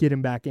 get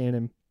him back in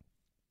and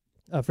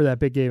for that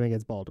big game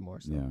against Baltimore.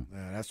 So.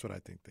 Yeah, that's what I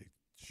think they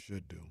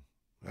should do.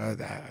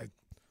 I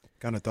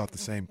kind of thought the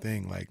same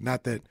thing. Like,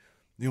 not that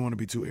you don't want to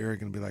be too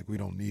arrogant and be like, we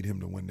don't need him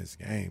to win this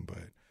game, but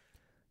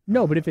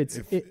no. But if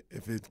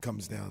it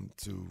comes down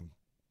to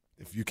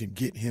if you can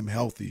get him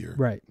healthier,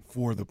 right,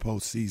 for the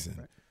postseason.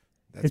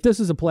 Right. If this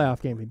was a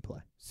playoff game, he'd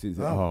play. Thank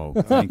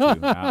you,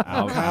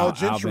 Kyle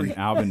Gentry,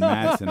 Alvin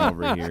Madson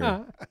over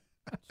here.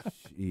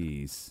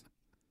 Jeez.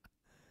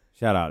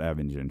 Shout out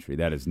Evan Gentry.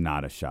 That is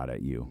not a shot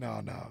at you.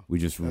 No. We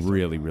just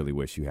really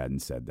wish you hadn't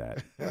said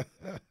that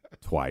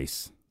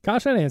twice. Kyle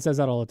Shanahan says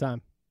that all the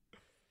time.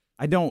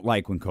 I don't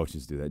like when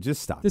coaches do that.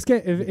 Just stop. This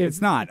game,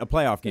 it's not a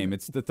playoff game.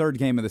 It's the third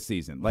game of the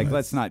season. Like,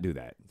 let's not do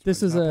that.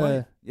 This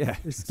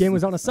game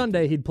was on a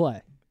Sunday. He'd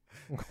play.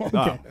 Okay.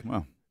 Oh,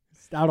 well.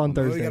 It's out on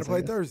Thursday. You got to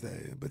play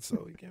Thursday, but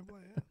so he can't play.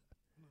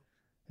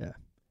 Yeah.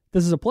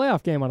 This is a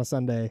playoff game on a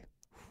Sunday.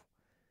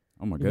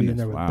 Oh my goodness! Be in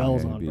there with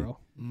bells on, bro.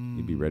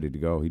 He'd be ready to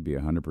go. He'd be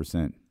 100%.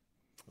 I'm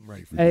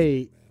ready for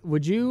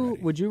would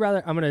you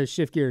rather? I'm gonna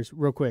shift gears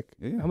real quick.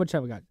 Yeah. How much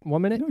time we got?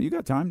 1 minute? No, you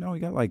got time. No,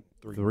 you got like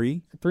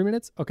 3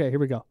 minutes. Okay, here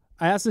we go.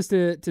 I asked this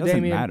to Doesn't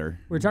Damien. matter.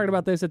 We were talking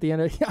about this at the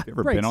end of you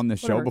ever been on this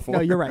show before?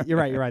 No, you're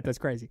right. That's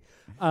crazy.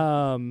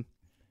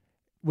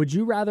 Would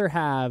you rather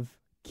have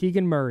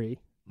Keegan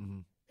Murray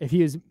if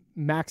he is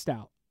maxed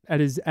out at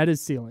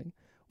his ceiling?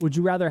 Would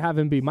you rather have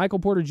him be Michael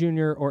Porter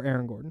Jr. or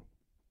Aaron Gordon?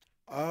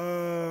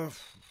 I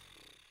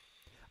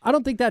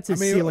don't think that's his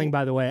ceiling,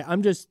 by the way.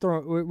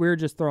 We're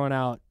just throwing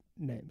out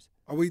names.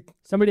 Are we?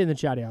 Somebody in the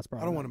chatty house,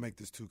 probably. I don't want to make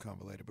this too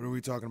convoluted, but are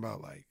we talking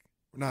about, like,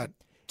 we're not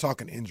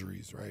talking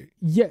injuries, right?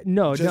 Yeah,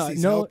 no.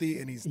 He's healthy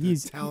and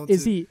he's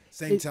talented.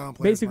 Same talent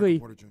player basically,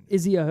 as Michael Porter Jr.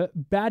 Is he a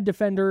bad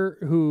defender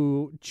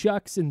who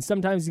chucks and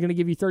sometimes he's going to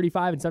give you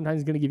 35 and sometimes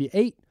he's going to give you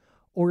 8?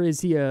 Or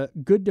is he a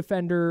good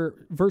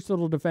defender,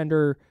 versatile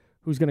defender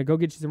who's going to go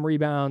get you some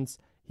rebounds?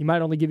 He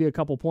might only give you a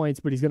couple points,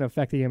 but he's going to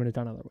affect the game in a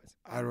ton of other ways.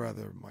 I'd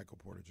rather Michael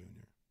Porter Jr.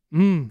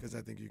 Because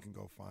I think you can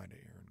go find an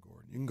Aaron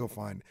Gordon. You can go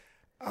find.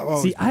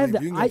 You can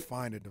go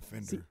find a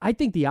defender. See, I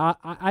think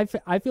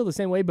I feel the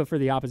same way, but for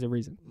the opposite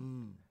reason.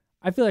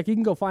 I feel like you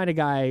can go find a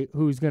guy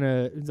who's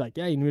like,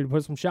 yeah, you need to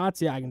put some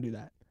shots. Yeah, I can do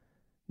that.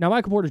 Now,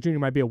 Michael Porter Jr.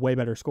 might be a way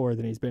better scorer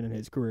than he's been in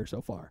his career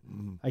so far.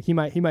 Like he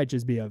might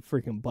just be a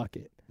freaking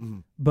bucket.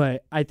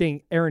 But I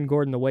think Aaron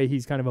Gordon, the way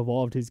he's kind of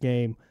evolved his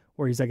game,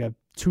 where he's like a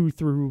 2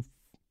 through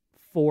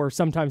 4,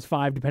 sometimes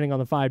 5, depending on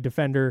the 5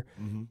 defender.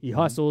 He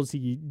hustles.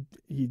 He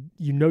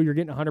you're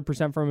getting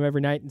 100% from him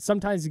every night, and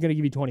sometimes he's going to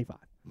give you 25.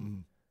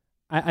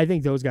 I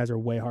think those guys are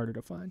way harder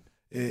to find.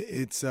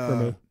 It's for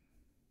me.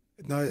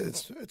 No,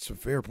 it's a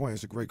fair point.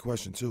 It's a great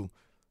question too,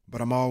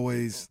 but I'm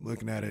always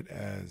looking at it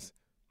as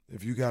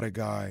if you got a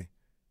guy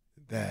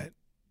that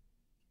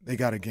they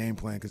got a game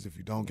plan, because if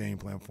you don't game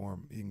plan for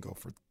him, he can go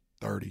for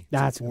 30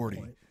 to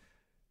 40.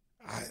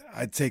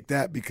 I take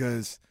that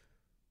because,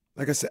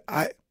 like I said,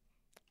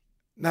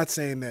 not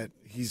saying that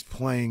he's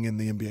playing in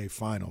the NBA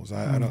Finals.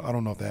 I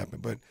don't know if that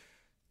happened, but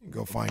you can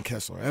go find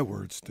Kessler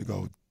Edwards to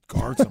go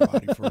guard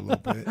somebody for a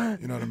little bit.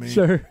 You know what I mean?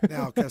 Sure.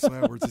 Now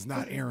Kessler Edwards is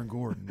not Aaron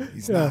Gordon.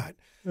 He's not.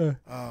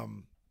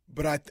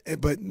 But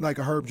like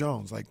a Herb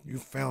Jones, like you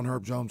found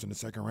Herb Jones in the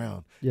second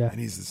round, and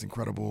he's this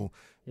incredible,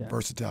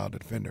 versatile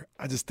defender.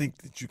 I just think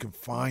that you can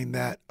find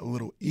that a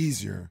little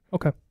easier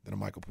than a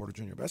Michael Porter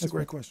Jr. But that's a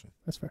great question.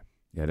 That's fair.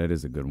 Yeah, that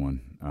is a good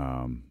one.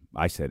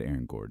 I said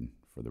Aaron Gordon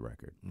for the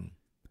record.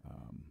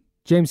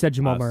 James said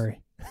Jamal Murray.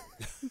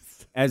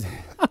 As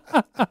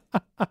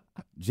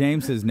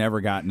James has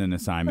never gotten an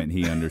assignment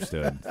he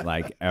understood,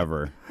 like,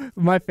 ever.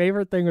 My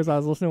favorite thing was I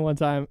was listening one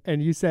time,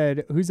 and you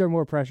said, who's there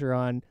more pressure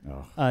on,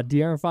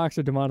 De'Aaron Fox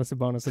or Domantas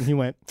Sabonis? And he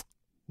went,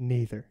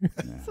 neither.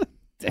 Yeah.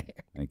 Damn.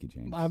 Thank you,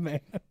 James. My man.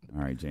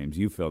 All right, James,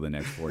 you fill the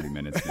next 40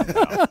 minutes.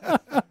 Now.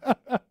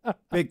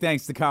 Big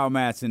thanks to Kyle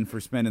Madson for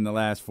spending the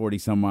last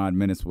 40-some-odd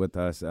minutes with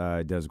us.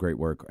 Does great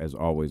work, as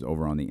always,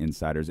 over on the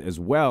Insiders, as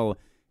well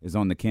as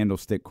on the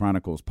Candlestick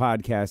Chronicles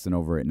podcast and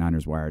over at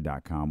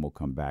NinersWire.com. We'll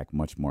come back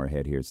much more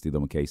ahead here at Steele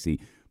and KC.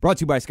 Brought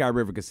to you by Sky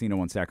River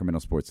Casino and Sacramento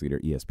Sports Leader,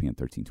 ESPN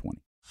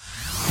 1320.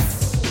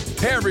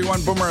 Hey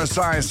everyone, Boomer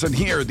Esiason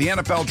here. The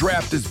NFL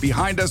Draft is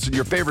behind us and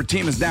your favorite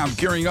team is now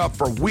gearing up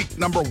for week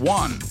number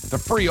 1. The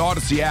free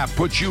Odyssey app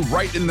puts you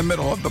right in the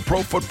middle of the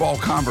pro football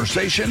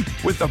conversation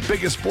with the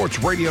biggest sports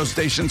radio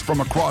stations from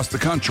across the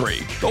country.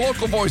 The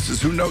local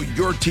voices who know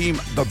your team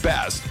the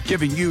best,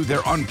 giving you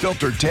their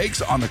unfiltered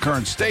takes on the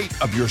current state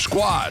of your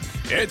squad.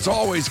 It's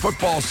always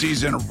football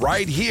season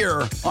right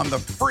here on the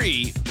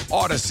free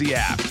Odyssey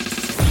app.